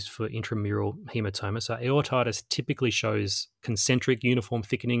confused for intramural hematoma. So aortitis typically shows concentric uniform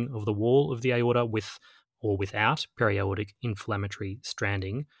thickening of the wall of the aorta with or without periaortic inflammatory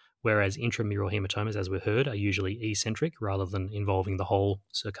stranding, whereas intramural hematomas, as we heard, are usually eccentric rather than involving the whole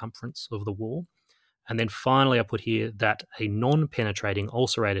circumference of the wall. And then finally, I put here that a non-penetrating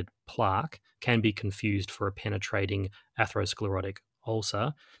ulcerated plaque can be confused for a penetrating atherosclerotic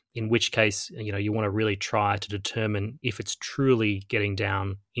ulcer, in which case, you want to really try to determine if it's truly getting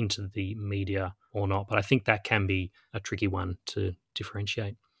down into the media or not. But I think that can be a tricky one to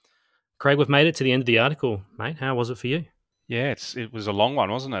differentiate. Craig, we've made it to the end of the article, mate. How was it for you? Yeah, it was a long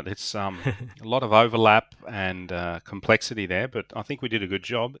one, wasn't it? It's a lot of overlap and complexity there, but I think we did a good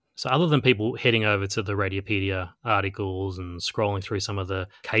job. So other than people heading over to the Radiopedia articles and scrolling through some of the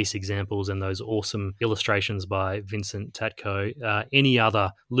case examples and those awesome illustrations by Vincent Tatko, any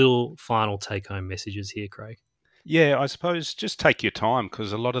other little final take-home messages here, Craig? Yeah, I suppose just take your time,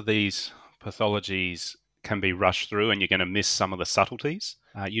 because a lot of these pathologies can be rushed through and you're going to miss some of the subtleties.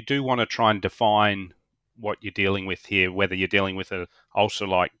 You do want to try and define what you're dealing with here, whether you're dealing with an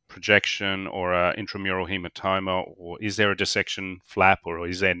ulcer-like projection or an intramural hematoma, or is there a dissection flap, or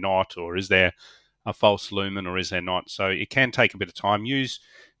is there not, or is there a false lumen, or is there not? So it can take a bit of time. Use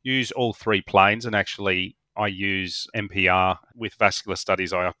all three planes, and actually I use MPR with vascular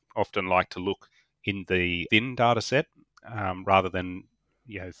studies. I often like to look in the thin data set rather than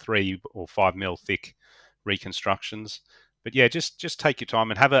 3 or 5 mil thick reconstructions. But yeah, just take your time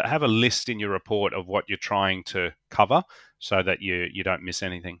and have a list in your report of what you're trying to cover so that you don't miss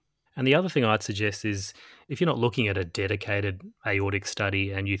anything. And the other thing I'd suggest is if you're not looking at a dedicated aortic study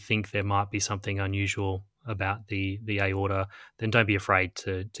and you think there might be something unusual about the aorta, then don't be afraid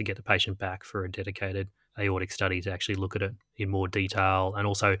to get the patient back for a dedicated aortic study to actually look at it in more detail. And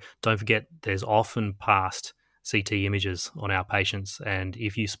also don't forget there's often past CT images on our patients, and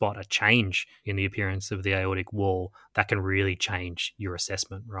if you spot a change in the appearance of the aortic wall, that can really change your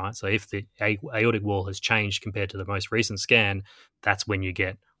assessment, right? So if the aortic wall has changed compared to the most recent scan, that's when you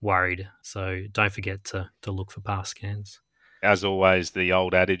get worried. So don't forget to look for past scans. As always, the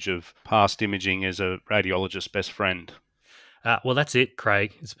old adage of past imaging is a radiologist's best friend. Well, that's it,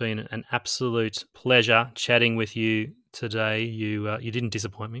 Craig. It's been an absolute pleasure chatting with you today. You didn't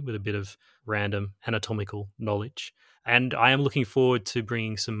disappoint me with a bit of random anatomical knowledge. And I am looking forward to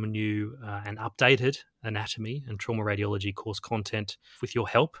bringing some new and updated anatomy and trauma radiology course content with your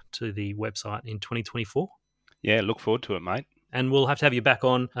help to the website in 2024. Yeah, look forward to it, mate. And we'll have to have you back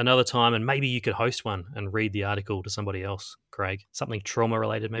on another time, and maybe you could host one and read the article to somebody else, Craig. Something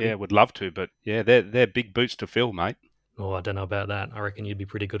trauma-related, maybe? Yeah, would love to, but yeah, they're big boots to fill, mate. Oh, I don't know about that. I reckon you'd be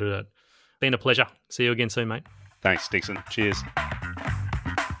pretty good at it. Been a pleasure. See you again soon, mate. Thanks, Dixon. Cheers.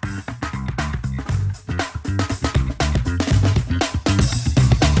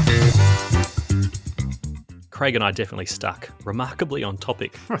 Craig and I definitely stuck remarkably on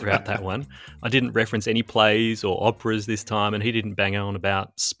topic throughout that one. I didn't reference any plays or operas this time, and he didn't bang on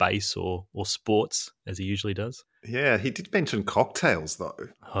about space or sports as he usually does. Yeah, he did mention cocktails, though.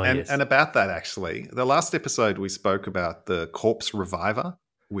 Oh, and, yes. and about that, actually, the last episode we spoke about the Corpse Reviver,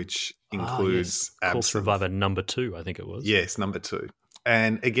 which includes Corpse Reviver number 2, I think it was. Yes, number 2.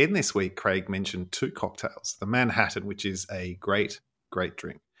 And again this week, Craig mentioned 2 cocktails. The Manhattan, which is a great, great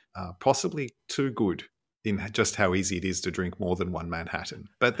drink. Possibly too good in just how easy it is to drink more than one Manhattan.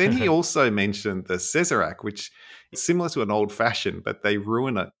 But then he also mentioned the Cesarac, which is similar to an old-fashioned, but they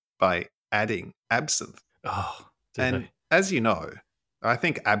ruin it by adding absinthe. Oh, and as you know, I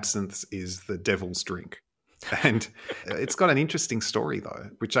think absinthe is the devil's drink. And it's got an interesting story, though,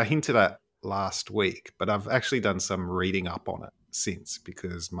 which I hinted at last week, but I've actually done some reading up on it since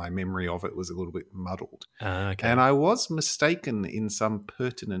because my memory of it was a little bit muddled. Okay. And I was mistaken in some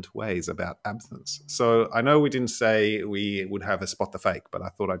pertinent ways about absinthe. So I know we didn't say we would have a spot the fake, but I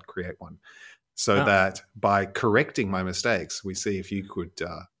thought I'd create one so that by correcting my mistakes, we see if you could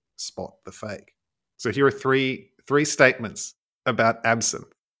spot the fake. So here are three statements about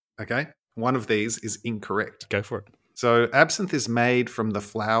absinthe, okay? One of these is incorrect. Go for it. So absinthe is made from the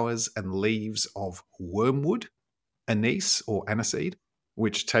flowers and leaves of wormwood, anise or aniseed,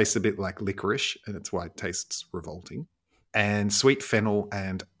 which tastes a bit like licorice, and that's why it tastes revolting, and sweet fennel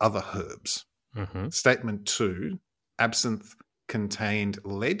and other herbs. Mm-hmm. Statement 2, absinthe contained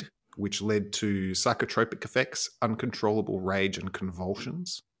lead, which led to psychotropic effects, uncontrollable rage and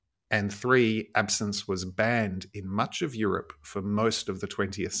convulsions. And 3, absinthe was banned in much of Europe for most of the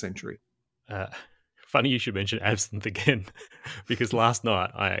 20th century. Funny you should mention absinthe again, because last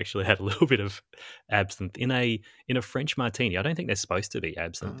night I actually had a little bit of absinthe in a French martini. I don't think there's supposed to be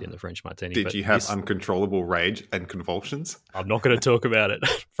absinthe in the French martini. Did you have uncontrollable rage and convulsions? I'm not going to talk about it,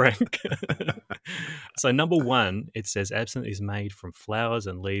 Frank. So number 1, it says absinthe is made from flowers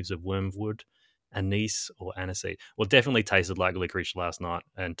and leaves of wormwood, anise or aniseed. Well, definitely tasted like licorice last night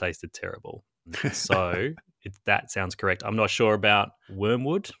and tasted terrible. So that sounds correct. I'm not sure about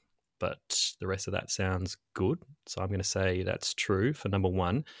wormwood, but the rest of that sounds good. So I'm going to say that's true for number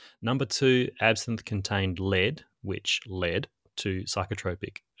 1. Number 2, absinthe contained lead, which led to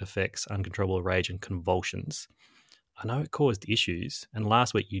psychotropic effects, uncontrollable rage and convulsions. I know it caused issues. And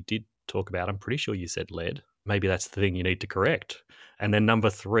last week you did talk about, I'm pretty sure you said lead. Maybe that's the thing you need to correct. And then number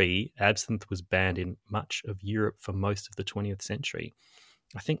 3, absinthe was banned in much of Europe for most of the 20th century.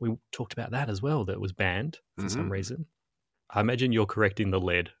 I think we talked about that as well, that it was banned for some reason. I imagine you're correcting the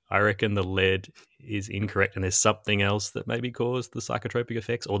lead. I reckon the lead is incorrect and there's something else that maybe caused the psychotropic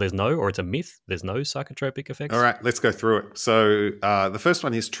effects, or it's a myth. There's no psychotropic effects. All right, let's go through it. So the first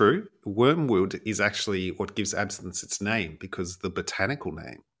one is true. Wormwood is actually what gives absinthe its name, because the botanical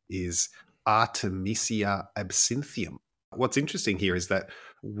name is Artemisia absinthium. What's interesting here is that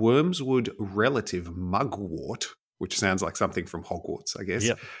wormwood relative mugwort, which sounds like something from Hogwarts, I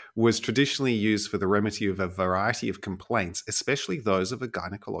guess, was traditionally used for the remedy of a variety of complaints, especially those of a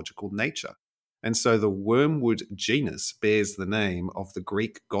gynecological nature. And so the wormwood genus bears the name of the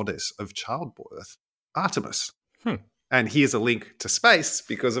Greek goddess of childbirth, Artemis. And here's a link to space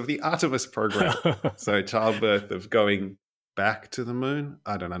because of the Artemis program. So childbirth of going back to the moon.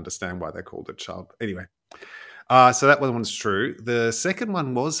 I don't understand why they called it child. Anyway, so that one's true. The second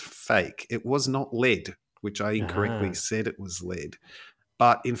one was fake. It was not lead, which I incorrectly said it was lead.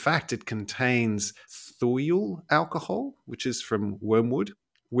 But in fact, it contains thulyl alcohol, which is from wormwood,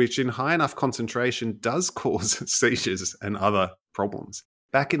 which in high enough concentration does cause seizures and other problems.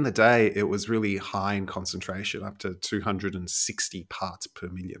 Back in the day, it was really high in concentration, up to 260 parts per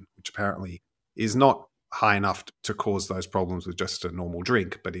million, which apparently is not high enough to cause those problems with just a normal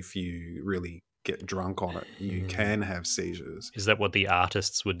drink. But if you really get drunk on it, you can have seizures. Is that what the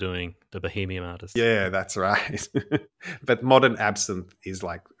artists were doing, the Bohemian artists? Yeah, that's right. But modern absinthe is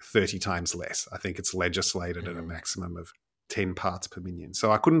like 30 times less. I think it's legislated at a maximum of 10 parts per million.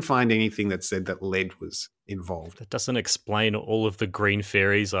 So I couldn't find anything that said that lead was involved. That doesn't explain all of the green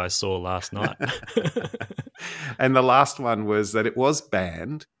fairies I saw last night. And the last one was that it was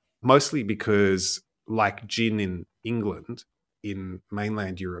banned, mostly because, like gin in England, in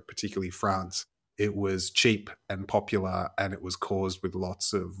mainland Europe, particularly France, it was cheap and popular, and it was caused with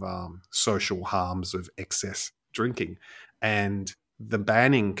lots of social harms of excess drinking. And the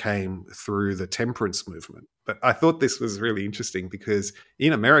banning came through the temperance movement. But I thought this was really interesting because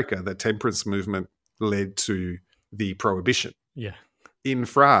in America, the temperance movement led to the prohibition. Yeah. In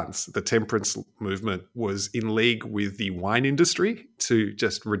France, the temperance movement was in league with the wine industry to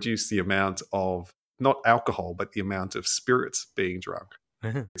just reduce the amount of, not alcohol, but the amount of spirits being drunk.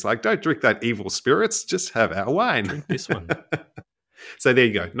 It's like, don't drink that evil spirits, just have our wine. Drink this one. So there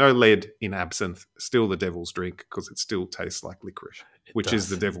you go. No lead in absinthe. Still the devil's drink because it still tastes like licorice, which is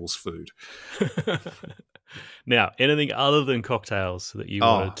the devil's food. Now, anything other than cocktails that you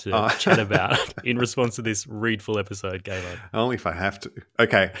wanted to chat about in response to this Readful episode, Galen? Only if I have to.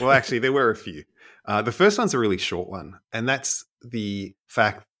 Okay. Well, actually, there were a few. The first one's a really short one, and that's the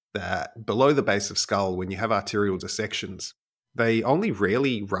fact that below the base of skull, when you have arterial dissections, they only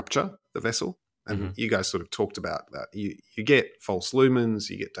rarely rupture the vessel. And you guys sort of talked about that. You get false lumens,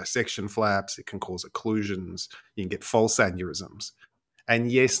 you get dissection flaps, it can cause occlusions, you can get false aneurysms.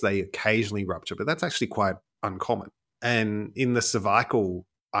 And yes, they occasionally rupture, but that's actually quite uncommon. And in the cervical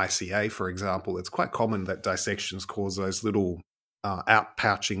ICA, for example, it's quite common that dissections cause those little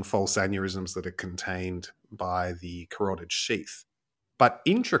outpouching false aneurysms that are contained by the carotid sheath. But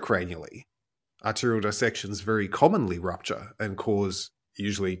intracranially, arterial dissections very commonly rupture and cause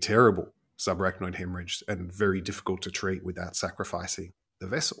usually terrible subarachnoid hemorrhage and very difficult to treat without sacrificing the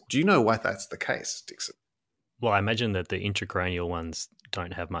vessel. Do you know why that's the case, Dixon? Well, I imagine that the intracranial ones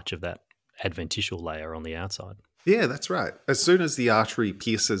don't have much of that adventitial layer on the outside. Yeah, that's right. As soon as the artery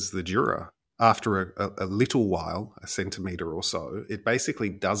pierces the dura, after a little while, a centimetre or so, it basically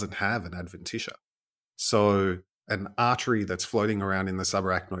doesn't have an adventitia. So an artery that's floating around in the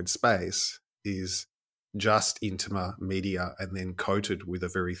subarachnoid space is just intima, media, and then coated with a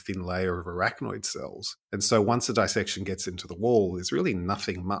very thin layer of arachnoid cells. And so once a dissection gets into the wall, there's really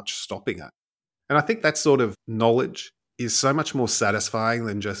nothing much stopping it. And I think that sort of knowledge is so much more satisfying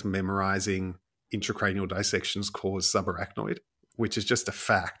than just memorizing intracranial dissections cause subarachnoid, which is just a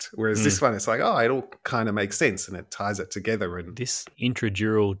fact. Whereas this one, it's like, oh, it all kind of makes sense and it ties it together. And this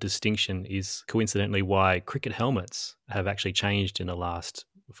intradural distinction is coincidentally why cricket helmets have actually changed in the last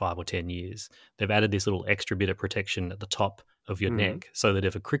 5 or 10 years. They've added this little extra bit of protection at the top of your neck so that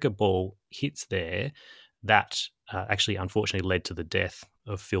if a cricket ball hits there, that actually unfortunately led to the death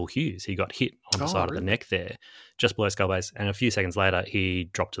of Phil Hughes. He got hit on the side of the neck there, just below skull base, and a few seconds later he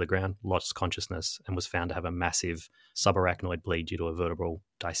dropped to the ground, lost consciousness, and was found to have a massive subarachnoid bleed due to a vertebral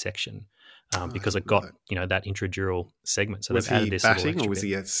dissection because it got that intradural segment. So was they've added he this batting or was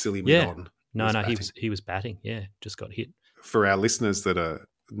he a silly midon? No, he was batting. Yeah, just got hit. For our listeners that are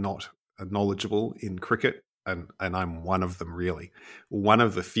not knowledgeable in cricket, and I'm one of them really, one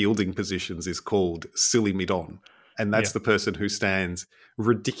of the fielding positions is called silly midon, and that's the person who stands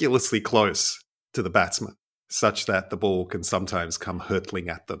ridiculously close to the batsman, such that the ball can sometimes come hurtling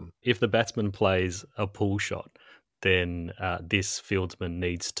at them. If the batsman plays a pull shot, then this fieldsman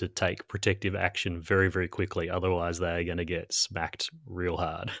needs to take protective action very, very quickly. Otherwise, they're going to get smacked real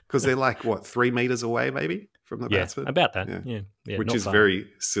hard. Because they're like, 3 meters away maybe from the batsman? About that. Yeah, which is very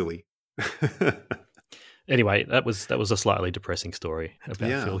silly. Anyway, that was a slightly depressing story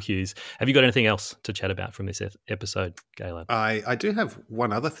about Phil Hughes. Have you got anything else to chat about from this episode, Caleb? I do have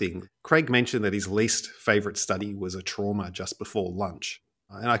one other thing. Craig mentioned that his least favourite study was a trauma just before lunch.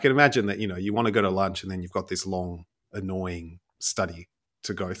 And I can imagine that, you want to go to lunch and then you've got this long, annoying study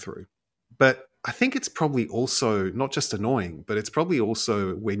to go through. But I think it's probably also not just annoying, but it's probably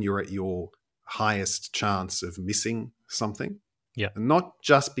also when you're at your highest chance of missing something. Yeah. Not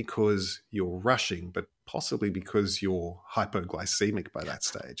just because you're rushing, but possibly because you're hypoglycemic by that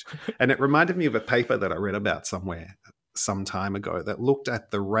stage. And it reminded me of a paper that I read about somewhere some time ago that looked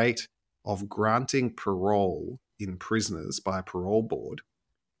at the rate of granting parole in prisoners by a parole board.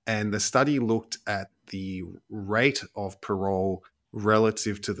 And the study looked at the rate of parole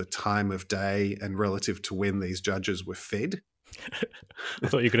relative to the time of day and relative to when these judges were fed. I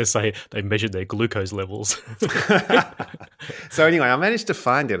thought you were going to say they measured their glucose levels. So anyway, I managed to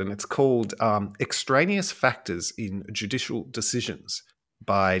find it, and it's called Extraneous Factors in Judicial Decisions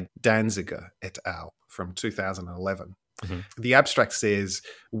by Danziger et al. From 2011. The abstract says,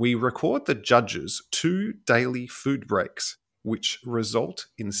 we record the judges 2 daily food breaks, which result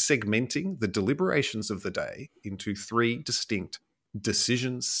in segmenting the deliberations of the day into 3 distinct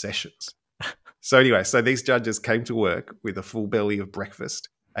decision sessions. So anyway, these judges came to work with a full belly of breakfast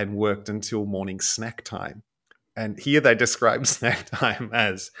and worked until morning snack time. And here they describe snack time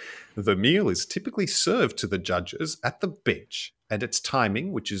as the meal is typically served to the judges at the bench, and its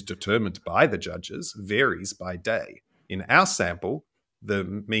timing, which is determined by the judges, varies by day. In our sample, the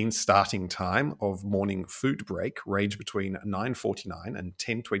mean starting time of morning food break ranged between 9:49 and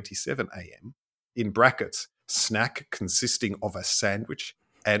 10:27 a.m. In brackets, snack consisting of a sandwich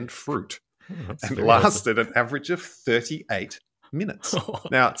and fruit, and lasted an average of 38 minutes.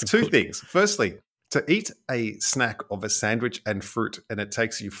 Now, it's 2 things. Firstly, to eat a snack of a sandwich and fruit and it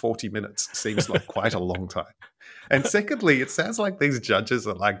takes you 40 minutes seems like quite a long time. And secondly, it sounds like these judges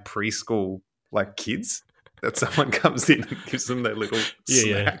are like preschool, like kids, that someone comes in and gives them their little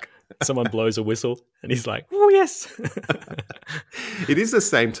snack. Someone blows a whistle and he's like, oh, yes. It is the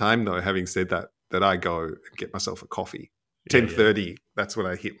same time, though, having said that I go and get myself a coffee. 10:30, that's when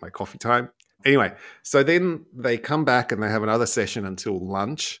I hit my coffee time. Anyway, so then they come back and they have another session until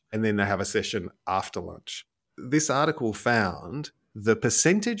lunch, and then they have a session after lunch. This article found the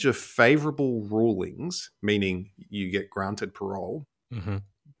percentage of favourable rulings, meaning you get granted parole,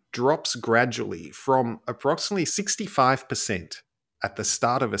 drops gradually from approximately 65% at the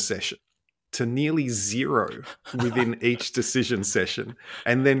start of a session to nearly 0 within each decision session,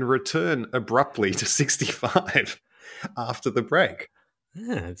 and then return abruptly to 65 after the break.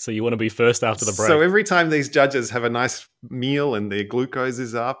 Yeah, so you want to be first after the break. So every time these judges have a nice meal and their glucose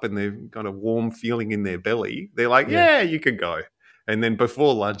is up and they've got a warm feeling in their belly, they're like, yeah, you can go. And then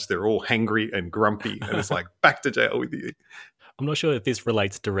before lunch, they're all hangry and grumpy and it's like, back to jail with you. I'm not sure if this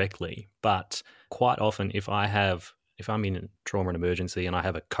relates directly, but quite often if I'm in trauma and emergency and I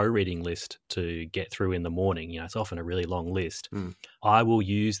have a co-reading list to get through in the morning, it's often a really long list, I will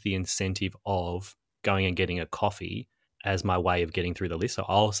use the incentive of going and getting a coffee as my way of getting through the list. So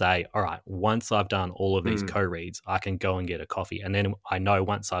I'll say, all right, once I've done all of these co-reads, I can go and get a coffee. And then I know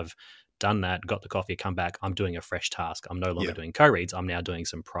once I've done that, got the coffee, come back, I'm doing a fresh task. I'm no longer Yeah. doing co-reads. I'm now doing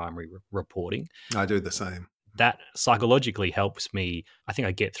some primary reporting. I do the same. That psychologically helps me. I think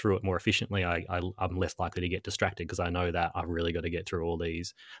I get through it more efficiently. I'm less likely to get distracted because I know that I've really got to get through all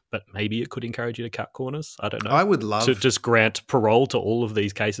these. But maybe it could encourage you to cut corners. I don't know. I would love to just grant parole to all of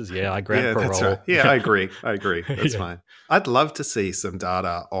these cases. Yeah, I grant parole. That's right. Yeah, I agree. That's Yeah. fine. I'd love to see some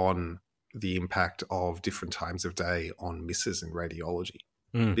data on the impact of different times of day on misses in radiology.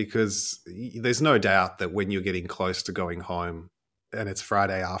 Because there's no doubt that when you're getting close to going home and it's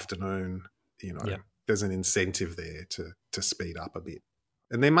Friday afternoon, there's an incentive there to speed up a bit.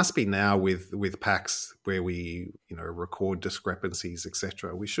 And there must be now with PACS where we, record discrepancies,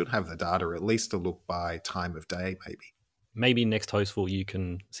 etc. We should have the data at least to look by time of day, maybe. Maybe next Hostful you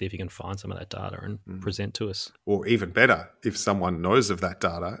can see if you can find some of that data and present to us. Or even better, if someone knows of that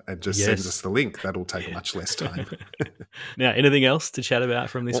data and just sends us the link, that'll take much less time. Now, anything else to chat about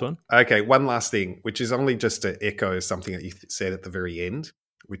from this one? Okay, one last thing, which is only just to echo something that you said at the very end,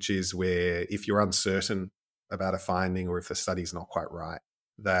 which is where if you're uncertain about a finding or if the study's not quite right,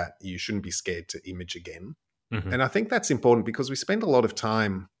 that you shouldn't be scared to image again. And I think that's important because we spend a lot of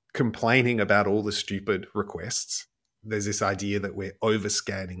time complaining about all the stupid requests. There's this idea that we're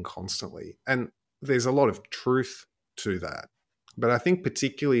overscanning constantly. And there's a lot of truth to that. But I think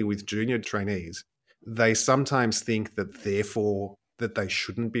particularly with junior trainees, they sometimes think that therefore that they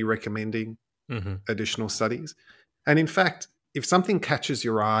shouldn't be recommending additional studies. And in fact, if something catches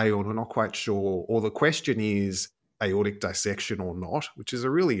your eye or we're not quite sure, or the question is aortic dissection or not, which is a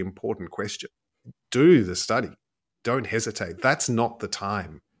really important question, do the study. Don't hesitate. That's not the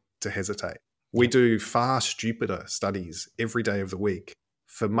time to hesitate. We do far stupider studies every day of the week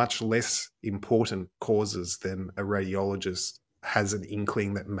for much less important causes than a radiologist has an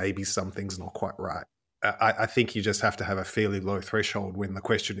inkling that maybe something's not quite right. I think you just have to have a fairly low threshold when the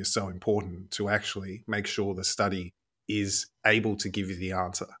question is so important to actually make sure the study is able to give you the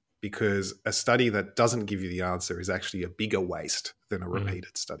answer, because a study that doesn't give you the answer is actually a bigger waste than a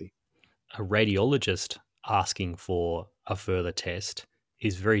repeated study. A radiologist asking for a further test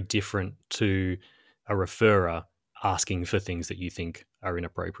is very different to a referrer asking for things that you think are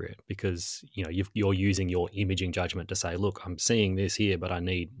inappropriate, because you're using your imaging judgment to say, look, I'm seeing this here, but I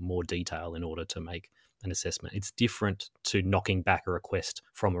need more detail in order to make an assessment. It's different to knocking back a request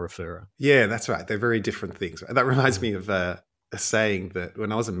from a referrer. Yeah, that's right. They're very different things. That reminds me of a saying that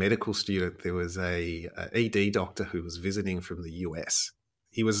when I was a medical student, there was a ED doctor who was visiting from the US.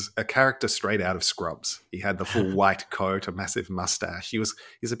 He was a character straight out of Scrubs. He had the full white coat, a massive mustache. He was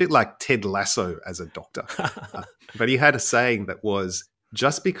a bit like Ted Lasso as a doctor. But he had a saying that was,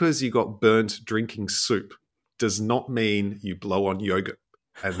 just because you got burnt drinking soup does not mean you blow on yogurt.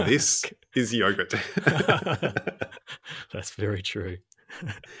 And this is yogurt. That's very true.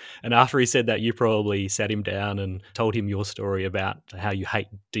 And after he said that, you probably sat him down and told him your story about how you hate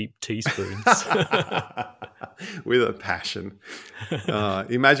deep teaspoons. With a passion.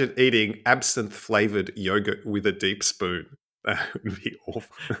 Imagine eating absinthe-flavoured yogurt with a deep spoon. That would be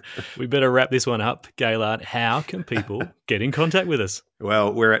awful. We better wrap this one up. Gaylard, how can people get in contact with us?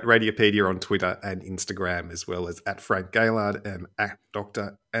 Well, we're at Radiopedia on Twitter and Instagram, as well as at Frank Gaylard and at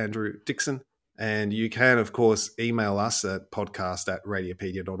Dr. Andrew Dixon. And you can, of course, email us at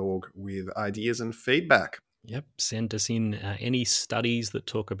podcast@radiopedia.org with ideas and feedback. Yep. Send us in any studies that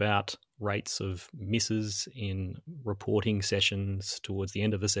talk about rates of misses in reporting sessions towards the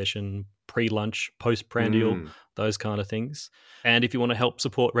end of the session, pre-lunch, post-prandial, those kind of things. And if you want to help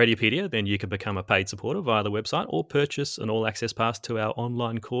support Radiopedia, then you can become a paid supporter via the website or purchase an all-access pass to our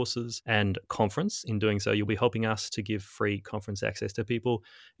online courses and conference. In doing so, you'll be helping us to give free conference access to people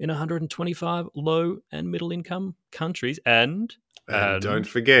in 125 low and middle-income countries. And don't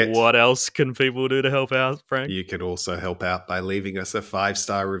forget, what else can people do to help out, Frank? You can also help out by leaving us a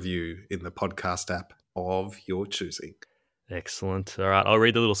 5-star review in the podcast app of your choosing. Excellent. All right, I'll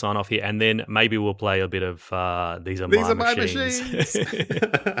read the little sign off here, and then maybe we'll play a bit of These Are My Machines.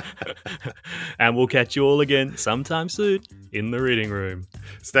 And we'll catch you all again sometime soon in the reading room.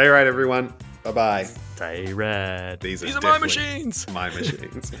 Stay right, everyone. Bye-bye. Stay rad. These are my machines. My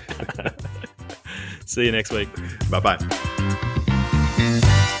machines. See you next week. Bye-bye.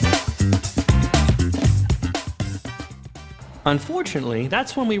 Unfortunately,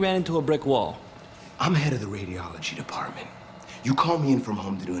 that's when we ran into a brick wall. I'm head of the radiology department. You call me in from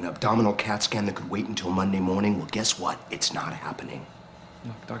home to do an abdominal CAT scan that could wait until Monday morning. Well, guess what? It's not happening.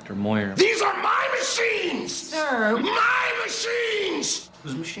 Look, Dr. Moyer. These are my machines! Sir! My machines!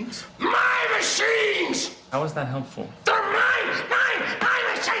 Whose machines? My machines! How is that helpful? They're mine!